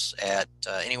phosphorus at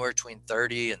anywhere between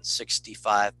 30 and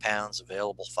 65 pounds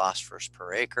available phosphorus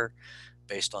per acre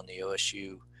based on the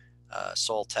OSU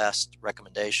soil test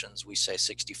recommendations. We say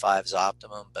 65 is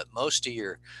optimum, but most of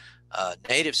your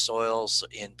native soils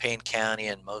in Payne County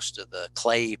and most of the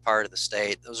clayey part of the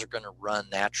state, those are going to run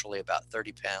naturally about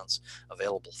 30 pounds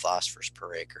available phosphorus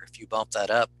per acre. If you bump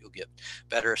that up, you'll get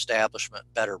better establishment,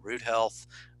 better root health,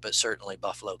 but certainly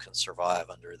buffalo can survive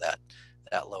under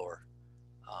that lower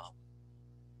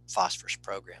phosphorus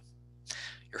program.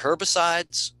 Your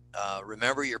herbicides,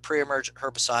 remember your pre-emergent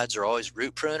herbicides are always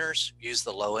root pruners. Use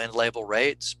the low end label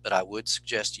rates, but I would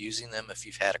suggest using them if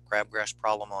you've had a crabgrass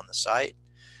problem on the site.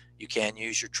 You can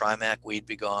use your Trimac Weed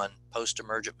Be Gone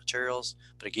post-emergent materials,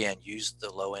 but again, use the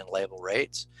low-end label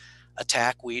rates.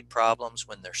 Attack weed problems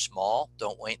when they're small.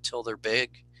 Don't wait until they're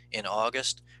big in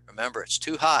August. Remember, it's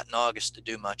too hot in August to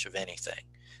do much of anything.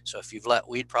 So if you've let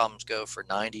weed problems go for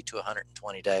 90 to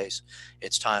 120 days,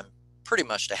 it's time pretty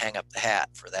much to hang up the hat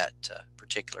for that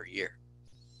particular year.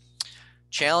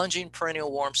 Challenging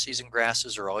perennial warm season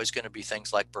grasses are always going to be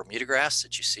things like Bermuda grass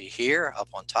that you see here up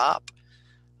on top.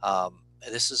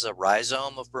 This is a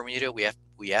rhizome of Bermuda.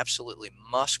 We absolutely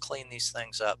must clean these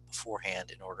things up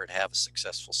beforehand in order to have a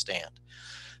successful stand.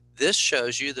 This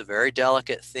shows you the very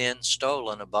delicate thin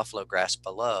stolon of buffalo grass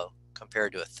below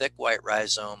compared to a thick white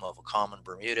rhizome of a common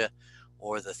Bermuda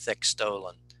or the thick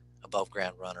stolon above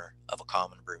ground runner of a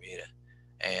common Bermuda.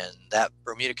 And that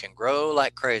Bermuda can grow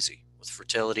like crazy with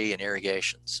fertility and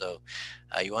irrigation. So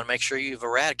you want to make sure you've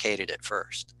eradicated it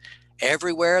first.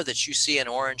 Everywhere that you see an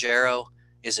orange arrow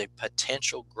is a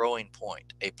potential growing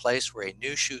point, a place where a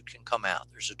new shoot can come out.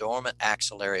 There's a dormant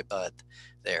axillary bud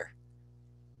there.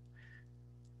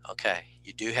 Okay,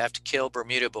 you do have to kill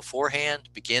Bermuda beforehand.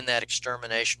 Begin that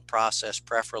extermination process,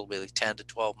 preferably 10 to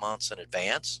 12 months in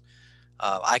advance.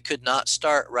 I could not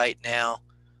start right now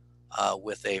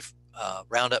with a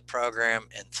Roundup program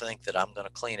and think that I'm going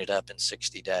to clean it up in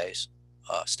 60 days,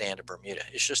 stand of Bermuda.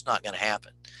 It's just not going to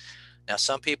happen. Now,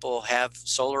 some people have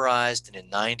solarized, and in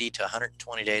 90 to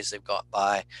 120 days they've got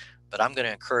by, but I'm going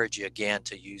to encourage you again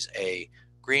to use a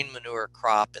green manure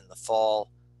crop in the fall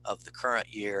of the current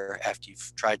year after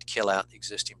you've tried to kill out the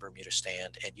existing Bermuda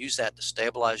stand, and use that to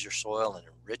stabilize your soil and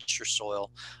enrich your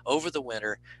soil over the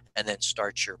winter, and then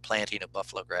start your planting of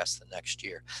buffalo grass the next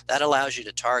year. That allows you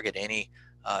to target any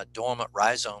dormant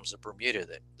rhizomes of Bermuda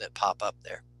that pop up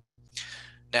there.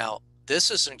 Now,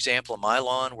 this is an example of my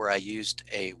lawn where I used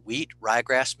a wheat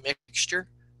ryegrass mixture.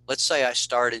 Let's say I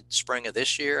started spring of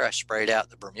this year, I sprayed out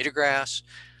the Bermuda grass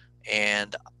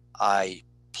and I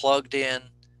plugged in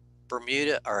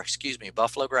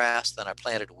buffalo grass, then I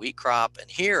planted a wheat crop, and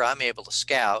here I'm able to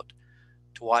scout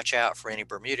to watch out for any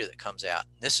Bermuda that comes out.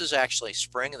 This is actually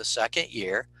spring of the second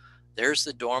year. There's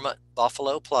the dormant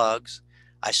buffalo plugs.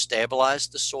 I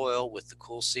stabilized the soil with the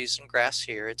cool season grass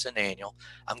here. It's an annual.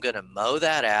 I'm going to mow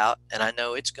that out, and I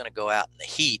know it's going to go out in the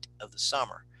heat of the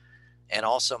summer. And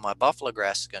also my buffalo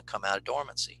grass is going to come out of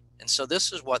dormancy. And so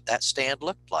this is what that stand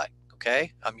looked like,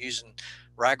 okay? I'm using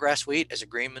ryegrass wheat as a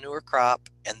green manure crop,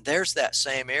 and there's that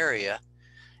same area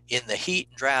in the heat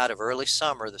and drought of early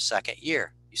summer the second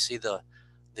year. You see the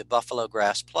buffalo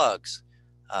grass plugs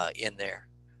in there.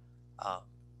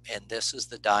 And this is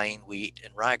the dying wheat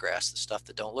and ryegrass, the stuff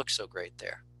that don't look so great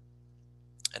there.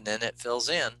 And then it fills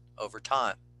in over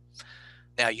time.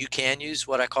 Now you can use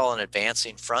what I call an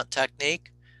advancing front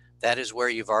technique. That is where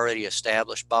you've already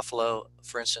established buffalo,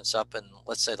 for instance, up in,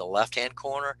 let's say, the left-hand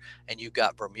corner, and you've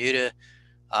got Bermuda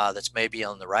that's maybe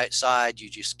on the right side. You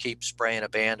just keep spraying a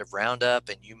band of Roundup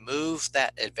and you move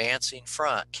that advancing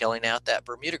front, killing out that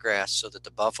Bermuda grass so that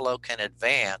the buffalo can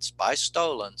advance by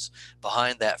stolons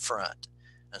behind that front.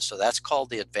 And so that's called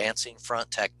the advancing front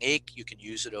technique. You can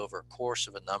use it over a course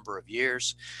of a number of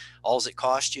years. All it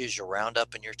costs you is your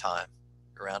Roundup and your time,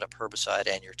 your Roundup herbicide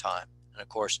and your time. And of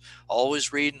course,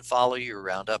 always read and follow your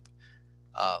Roundup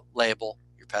label,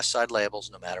 your pesticide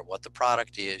labels, no matter what the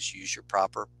product is. Use your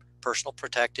proper personal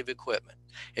protective equipment.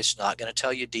 It's not going to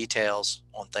tell you details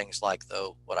on things like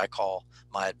what I call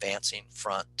my advancing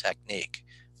front technique,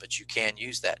 but you can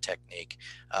use that technique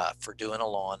for doing a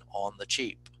lawn on the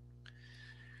cheap.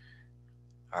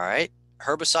 All right.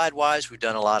 Herbicide wise, we've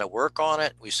done a lot of work on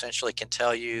it. We essentially can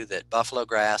tell you that buffalo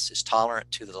grass is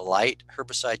tolerant to the light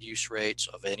herbicide use rates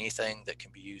of anything that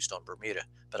can be used on Bermuda.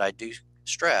 But I do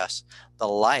stress the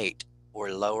light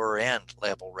or lower end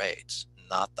label rates,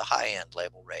 not the high end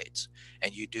label rates.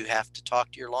 And you do have to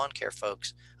talk to your lawn care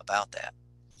folks about that.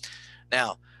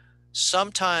 Now,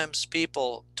 sometimes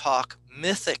people talk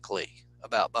mythically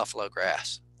about buffalo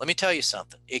grass. Let me tell you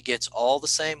something. It gets all the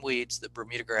same weeds that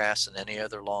Bermuda grass and any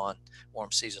other lawn,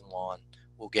 warm season lawn,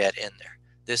 will get in there.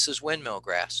 This is windmill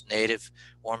grass, native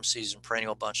warm season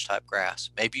perennial bunch type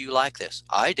grass. Maybe you like this.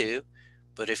 I do.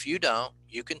 But if you don't,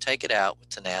 you can take it out with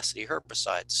tenacity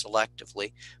herbicide.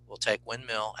 Selectively, we'll take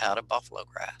windmill out of buffalo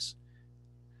grass.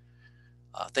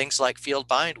 Things like field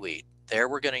bindweed. There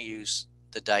we're going to use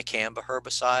the dicamba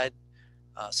herbicide,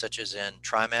 such as in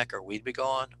Trimec or Weed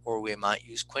Begone, or we might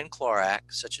use quinclorac,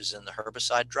 such as in the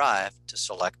herbicide Drive, to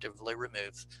selectively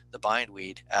remove the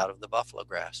bindweed out of the buffalo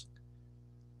grass.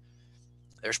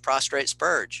 There's prostrate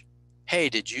spurge. Hey,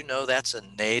 did you know that's a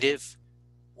native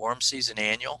warm season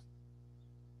annual?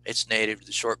 It's native to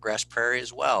the shortgrass prairie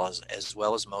as well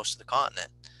as most of the continent.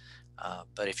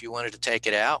 But if you wanted to take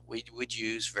it out, we would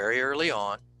use very early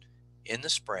on in the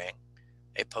spring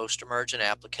a post-emergent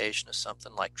application of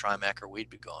something like Trimec or Weed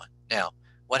Begone. Now,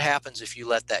 what happens if you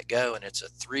let that go and it's a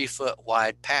 3-foot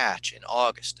wide patch in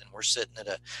August and we're sitting at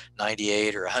a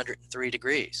 98 or 103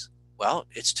 degrees? Well,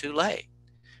 it's too late.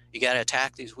 You got to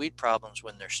attack these weed problems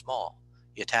when they're small.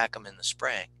 You attack them in the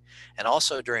spring. And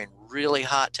also during really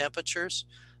hot temperatures,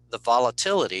 the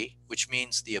volatility, which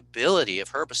means the ability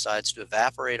of herbicides to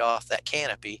evaporate off that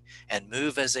canopy and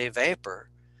move as a vapor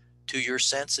to your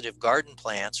sensitive garden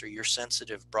plants or your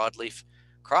sensitive broadleaf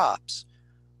crops,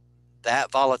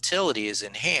 that volatility is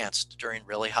enhanced during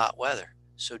really hot weather.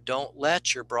 So don't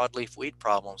let your broadleaf weed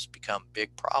problems become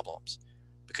big problems,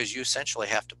 because you essentially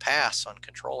have to pass on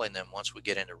controlling them once we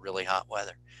get into really hot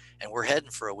weather. And we're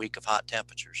heading for a week of hot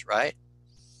temperatures, right?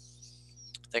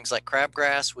 Things like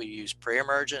crabgrass, we use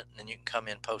pre-emergent, and then you can come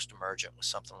in post-emergent with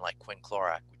something like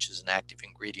quinclorac, which is an active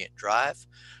ingredient Drive,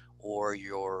 or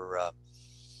your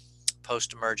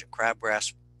post-emergent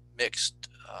crabgrass mixed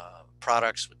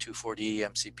products with 2,4-D,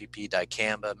 MCPP,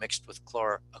 dicamba mixed with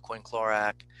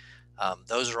quinclorac.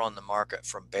 Those are on the market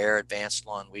from Bayer Advanced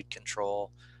Lawn Weed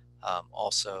Control,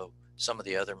 also some of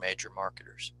the other major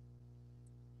marketers.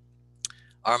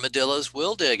 Armadillos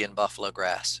will dig in buffalo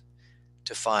grass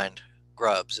to find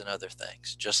grubs and other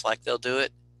things, just like they'll do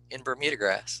it in Bermuda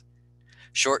grass.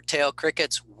 Short-tailed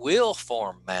crickets will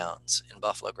form mounds in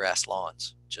buffalo grass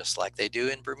lawns, just like they do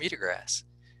in Bermuda grass.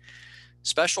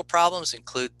 Special problems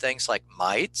include things like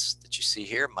mites that you see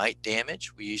here, mite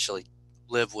damage. We usually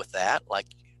live with that. Like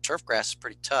turf grass is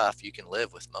pretty tough. You can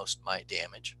live with most mite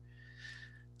damage.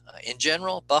 In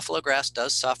general, buffalo grass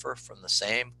does suffer from the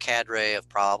same cadre of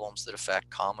problems that affect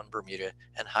common Bermuda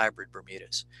and hybrid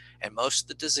Bermudas. And most of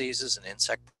the diseases and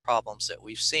insect problems that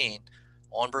we've seen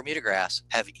on Bermuda grass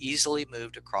have easily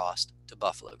moved across to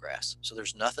buffalo grass. So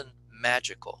there's nothing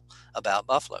magical about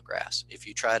buffalo grass. If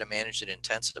you try to manage it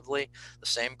intensively, the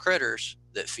same critters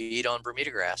that feed on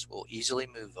Bermuda grass will easily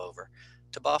move over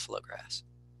to buffalo grass.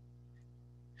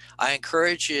 I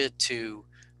encourage you to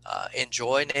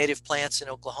enjoy native plants in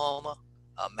Oklahoma,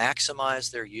 maximize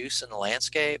their use in the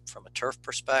landscape from a turf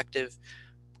perspective.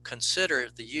 Consider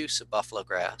the use of buffalo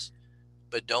grass,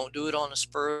 but don't do it on a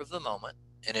spur of the moment.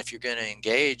 And if you're going to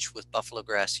engage with buffalo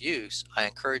grass use, I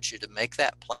encourage you to make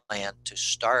that plan to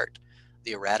start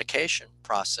the eradication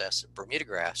process of Bermuda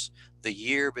grass the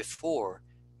year before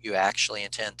you actually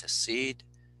intend to seed,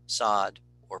 sod,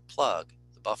 or plug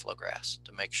the buffalo grass,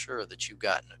 to make sure that you've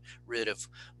gotten rid of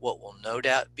what will no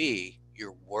doubt be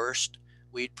your worst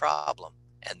weed problem,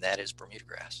 and that is Bermuda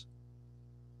grass.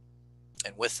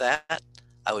 And with that,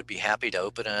 I would be happy to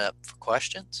open it up for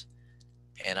questions.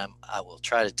 And I will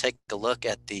try to take a look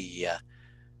at the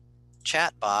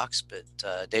chat box,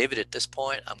 but David, at this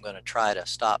point, I'm going to try to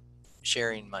stop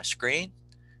sharing my screen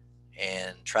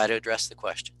and try to address the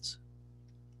questions.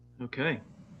 Okay.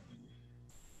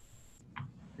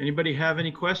 Anybody have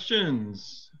any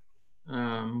questions?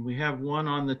 We have one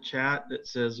on the chat that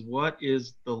says, what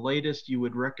is the latest you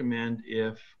would recommend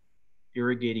if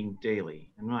irrigating daily?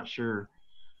 I'm not sure.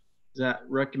 Does that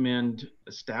recommend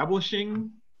establishing?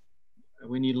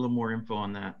 We need a little more info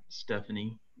on that,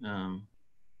 Stephanie.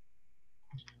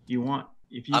 You want,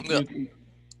 if you,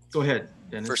 go ahead.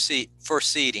 Dennis? For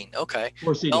seeding. Okay.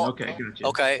 For seeding. Well, Okay, gotcha.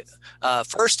 okay.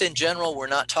 First, in general, we're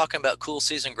not talking about cool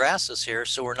season grasses here,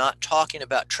 so we're not talking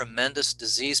about tremendous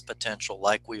disease potential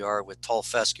like we are with tall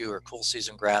fescue or cool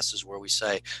season grasses, where we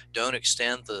say don't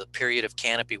extend the period of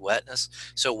canopy wetness.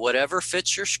 So whatever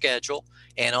fits your schedule,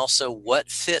 and also what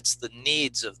fits the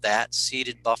needs of that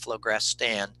seeded buffalo grass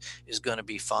stand is going to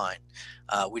be fine.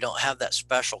 We don't have that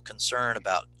special concern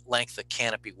about length of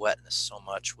canopy wetness so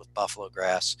much with buffalo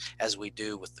grass as we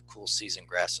do with the cool season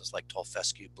grasses like tall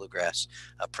fescue, bluegrass,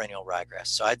 perennial ryegrass.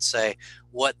 So I'd say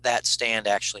what that stand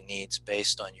actually needs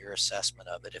based on your assessment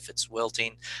of it. If it's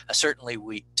wilting,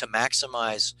 certainly to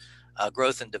maximize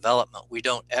growth and development, we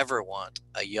don't ever want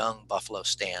a young buffalo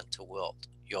stand to wilt.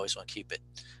 You always want to keep it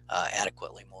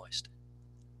adequately moist.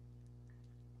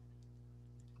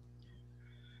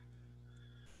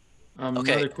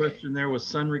 Okay. Another question there was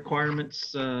sun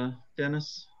requirements,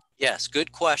 Dennis? Yes,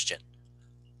 good question.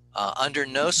 Under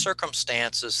no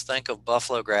circumstances think of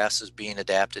buffalo grass as being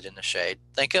adapted in the shade.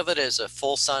 Think of it as a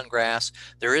full sun grass.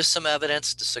 There is some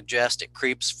evidence to suggest it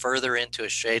creeps further into a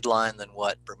shade line than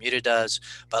what Bermuda does,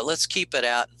 but let's keep it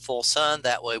out in full sun.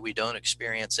 That way we don't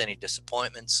experience any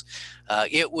disappointments.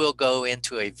 It will go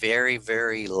into a very,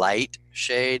 very light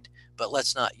shade, but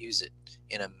let's not use it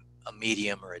in a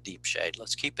medium or a deep shade.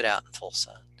 Let's keep it out in full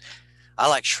sun. I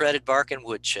like shredded bark and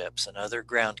wood chips and other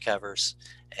ground covers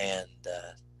and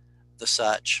the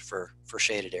such for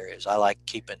shaded areas. I like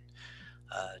keeping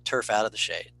turf out of the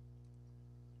shade.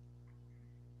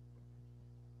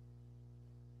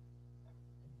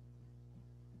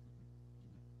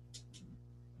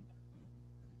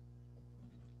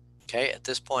 Okay, at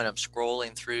this point I'm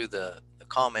scrolling through the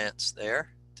comments there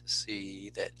to see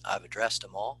that I've addressed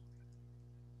them all.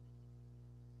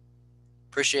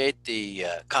 Appreciate the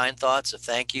kind thoughts of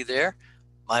thank you there.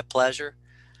 My pleasure.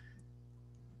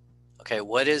 Okay,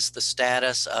 what is the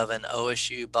status of an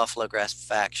OSU buffalo grass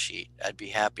fact sheet? I'd be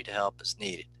happy to help as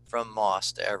needed. From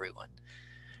Moss to everyone.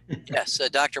 Yes,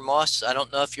 Dr. Moss, I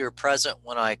don't know if you were present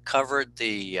when I covered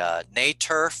the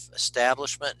NATURF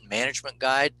Establishment and Management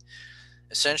Guide.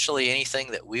 Essentially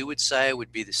anything that we would say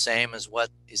would be the same as what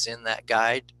is in that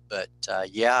guide, but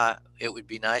yeah, it would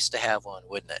be nice to have one,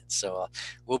 wouldn't it? So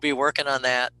we'll be working on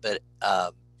that, but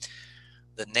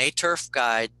the NATURF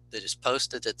guide that is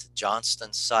posted at the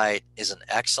Johnston site is an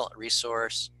excellent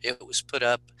resource. It was put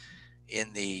up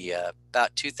in the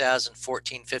about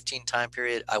 2014-15 time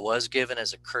period. I was given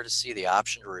as a courtesy the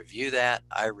option to review that.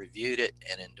 I reviewed it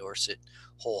and endorse it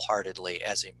wholeheartedly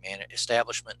as a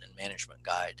establishment and management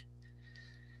guide.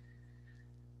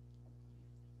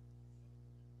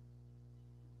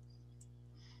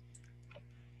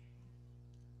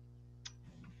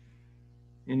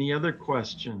 Any other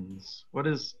questions? What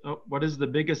is the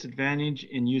biggest advantage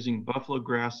in using buffalo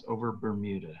grass over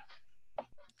Bermuda?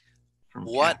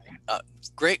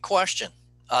 Great question.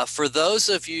 For those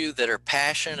of you that are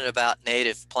passionate about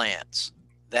native plants,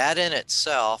 that in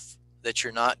itself, that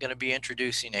you're not going to be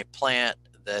introducing a plant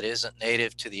that isn't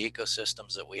native to the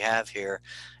ecosystems that we have here,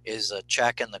 is a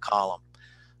check in the column.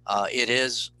 It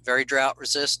is very drought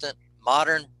resistant.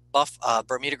 Modern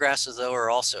Bermuda grasses, though, are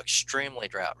also extremely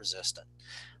drought resistant.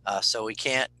 So we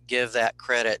can't give that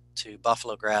credit to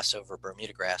buffalo grass over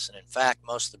Bermuda grass. And in fact,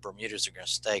 most of the Bermudas are going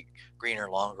to stay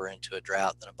greener longer into a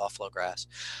drought than a buffalo grass.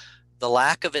 The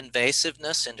lack of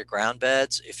invasiveness into ground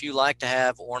beds, if you like to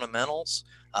have ornamentals,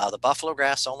 the buffalo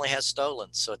grass only has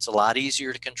stolons, so it's a lot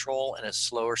easier to control and it's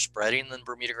slower spreading than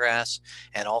Bermuda grass.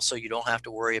 And also you don't have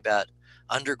to worry about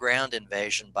underground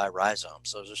invasion by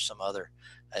rhizomes. Those are some other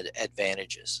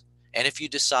advantages. And if you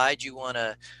decide you want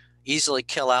to easily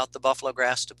kill out the buffalo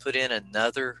grass to put in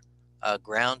another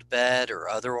ground bed or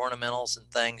other ornamentals and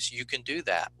things, you can do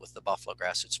that with the buffalo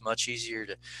grass. It's much easier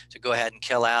to go ahead and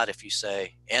kill out. If you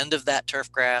say end of that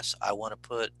turf grass, I want to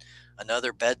put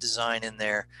another bed design in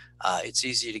there, it's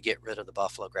easy to get rid of the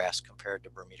buffalo grass compared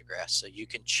to Bermuda grass. So you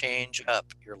can change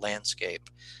up your landscape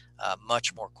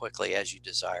much more quickly as you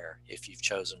desire if you've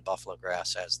chosen buffalo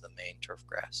grass as the main turf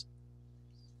grass.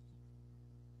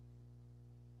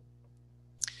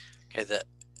 Okay, the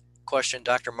question,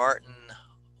 Dr. Martin,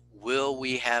 will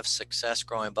we have success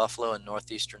growing buffalo in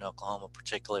northeastern Oklahoma,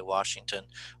 particularly Washington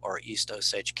or East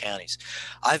Osage counties?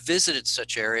 I've visited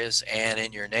such areas, and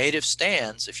in your native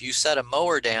stands, if you set a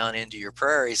mower down into your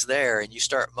prairies there and you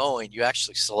start mowing, you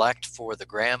actually select for the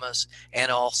grammas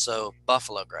and also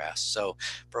buffalo grass. So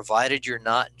provided you're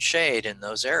not in shade in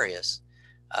those areas,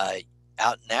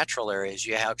 out in natural areas,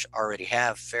 you already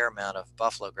have a fair amount of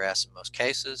buffalo grass in most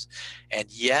cases. And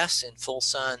yes, in full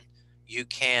sun, you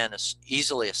can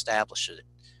easily establish it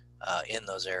in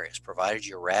those areas, provided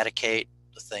you eradicate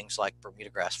the things like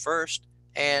Bermuda grass first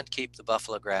and keep the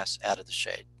buffalo grass out of the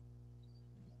shade.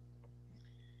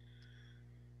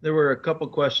 There were a couple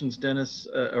questions, Dennis,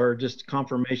 or just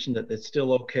confirmation that it's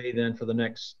still okay then for the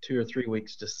next 2 or 3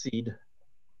 weeks to seed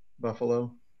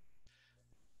buffalo.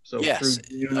 So Yes.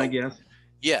 through June, I guess.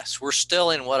 Yes, we're still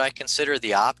in what I consider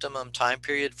the optimum time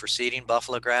period for seeding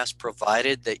buffalo grass,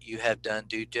 provided that you have done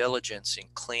due diligence in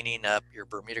cleaning up your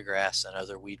Bermuda grass and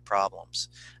other weed problems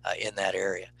in that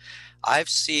area. I've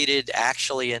seeded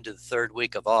actually into the 3rd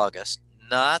week of August.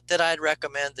 Not that I'd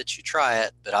recommend that you try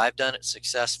it, but I've done it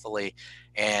successfully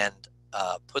and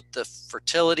put the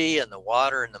fertility and the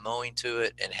water and the mowing to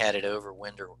it and had it over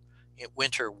winter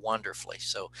wonderfully.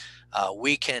 So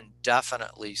we can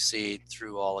definitely seed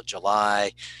through all of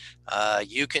July.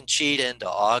 You can cheat into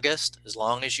August as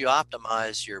long as you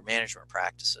optimize your management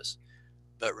practices.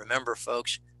 But remember,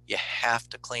 folks, you have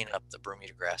to clean up the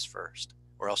Bermuda grass first,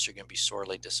 or else you're going to be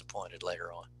sorely disappointed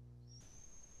later on.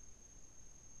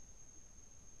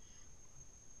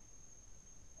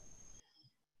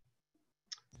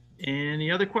 Any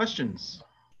other questions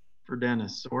for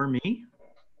Dennis or me?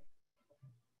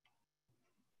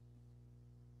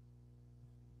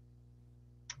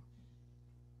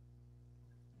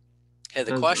 Hey,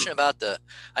 the question about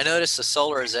I noticed the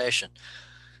solarization.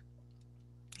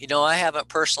 You know, I haven't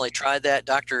personally tried that.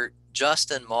 Dr.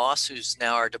 Justin Moss, who's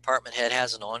now our department head,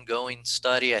 has an ongoing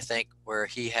study, I think, where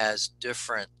he has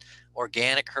different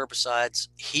organic herbicides.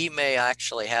 He may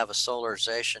actually have a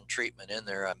solarization treatment in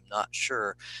there. I'm not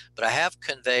sure, but I have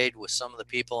conveyed with some of the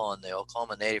people on the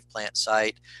Oklahoma native plant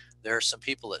site. There are some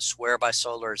people that swear by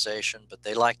solarization, but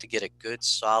they like to get a good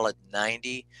solid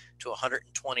 90 to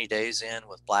 120 days in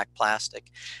with black plastic.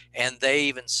 And they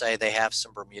even say they have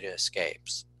some Bermuda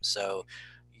escapes. So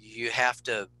you have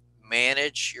to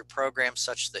manage your program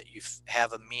such that you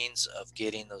have a means of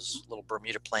getting those little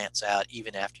Bermuda plants out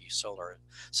even after you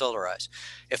solarize.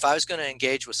 If I was going to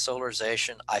engage with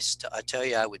solarization, I tell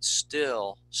you I would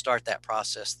still start that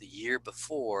process the year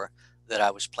before that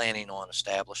I was planning on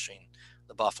establishing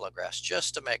the buffalo grass,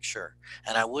 just to make sure.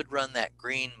 And I would run that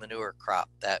green manure crop,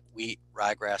 that wheat,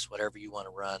 ryegrass, whatever you want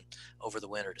to run over the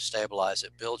winter to stabilize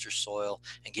it, build your soil,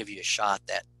 and give you a shot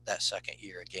that second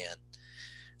year again.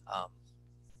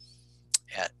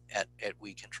 At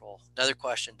weed control. Another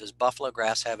question, does buffalo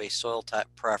grass have a soil type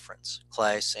preference?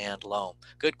 Clay, sand, loam?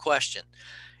 Good question.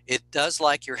 It does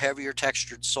like your heavier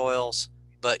textured soils,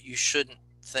 but you shouldn't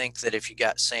think that if you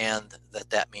got sand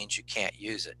that means you can't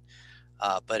use it.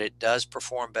 But it does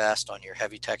perform best on your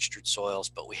heavy textured soils,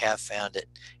 but we have found it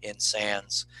in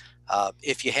sands.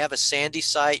 If you have a sandy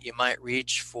site, you might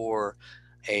reach for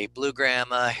a blue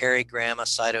grama, hairy grama,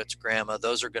 side oats grama.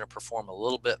 Those are going to perform a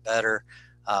little bit better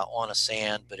on a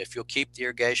sand, but if you'll keep the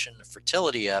irrigation and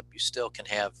fertility up, you still can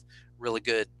have really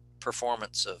good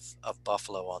performance of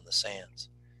buffalo on the sands.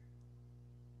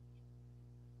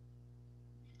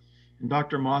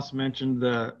 Dr. Moss mentioned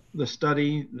the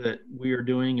study that we are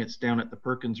doing. It's down at the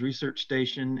Perkins Research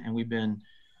Station, and we've been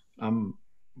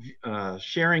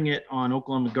sharing it on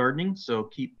Oklahoma Gardening. So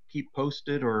keep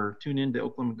posted or tune into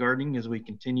Oklahoma Gardening as we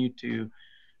continue to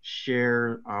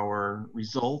share our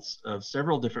results of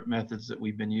several different methods that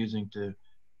we've been using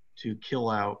to kill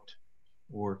out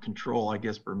or control, I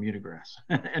guess, Bermuda grass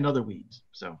and other weeds.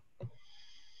 So.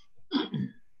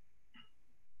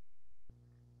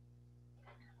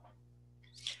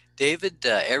 David,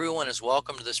 everyone is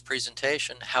welcome to this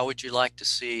presentation. How would you like to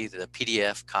see the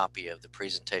PDF copy of the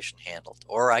presentation handled?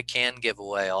 Or I can give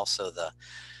away also the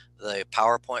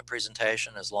PowerPoint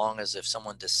presentation, as long as if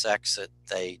someone dissects it,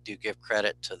 they do give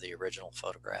credit to the original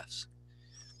photographs.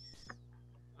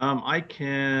 I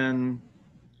can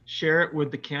share it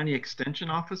with the county extension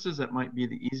offices. That might be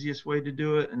the easiest way to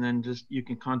do it. And then just you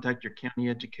can contact your county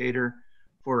educator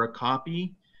for a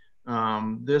copy.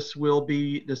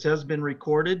 This has been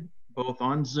recorded both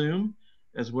on Zoom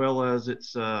as well as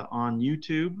it's on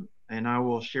YouTube, and I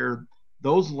will share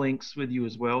those links with you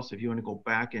as well. So if you want to go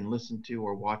back and listen to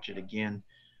or watch it again,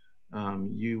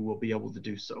 you will be able to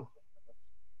do so.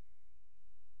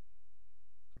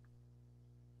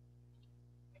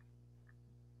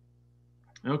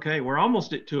 Okay, we're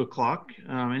almost at 2 o'clock.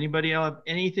 Anybody else have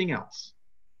anything else?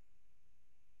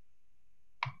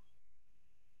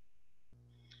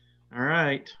 All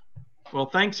right. Well,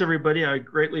 thanks everybody. I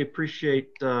greatly appreciate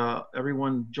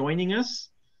everyone joining us.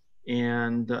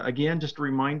 And again, just a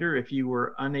reminder, if you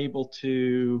were unable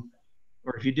to,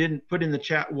 or if you didn't put in the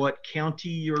chat what county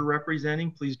you're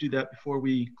representing, please do that before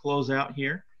we close out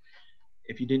here,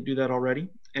 if you didn't do that already.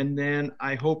 And then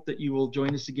I hope that you will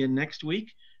join us again next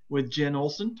week with Jen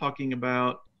Olson talking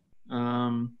about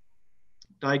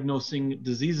diagnosing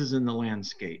diseases in the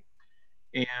landscape.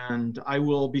 And I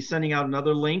will be sending out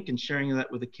another link and sharing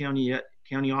that with the county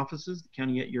offices,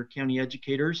 your county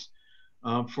educators,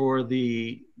 for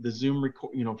the Zoom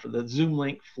record, for the Zoom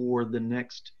link for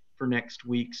next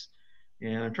week's.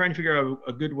 And I'm trying to figure out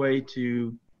a good way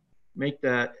to make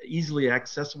that easily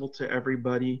accessible to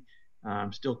everybody.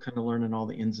 I'm still kind of learning all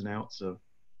the ins and outs of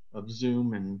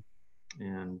Zoom and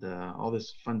all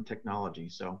this fun technology.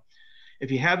 So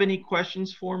if you have any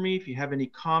questions for me, if you have any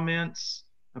comments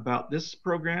about this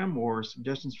program or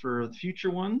suggestions for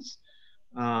future ones,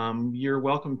 you're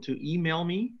welcome to email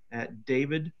me at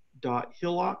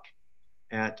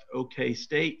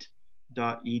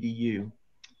david.hillock@okstate.edu.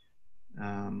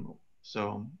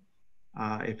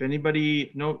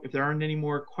 If there aren't any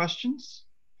more questions,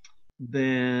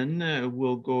 then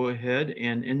we'll go ahead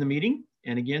and end the meeting.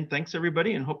 And again, thanks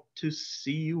everybody, and hope to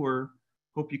see you, or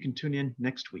hope you can tune in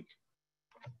next week.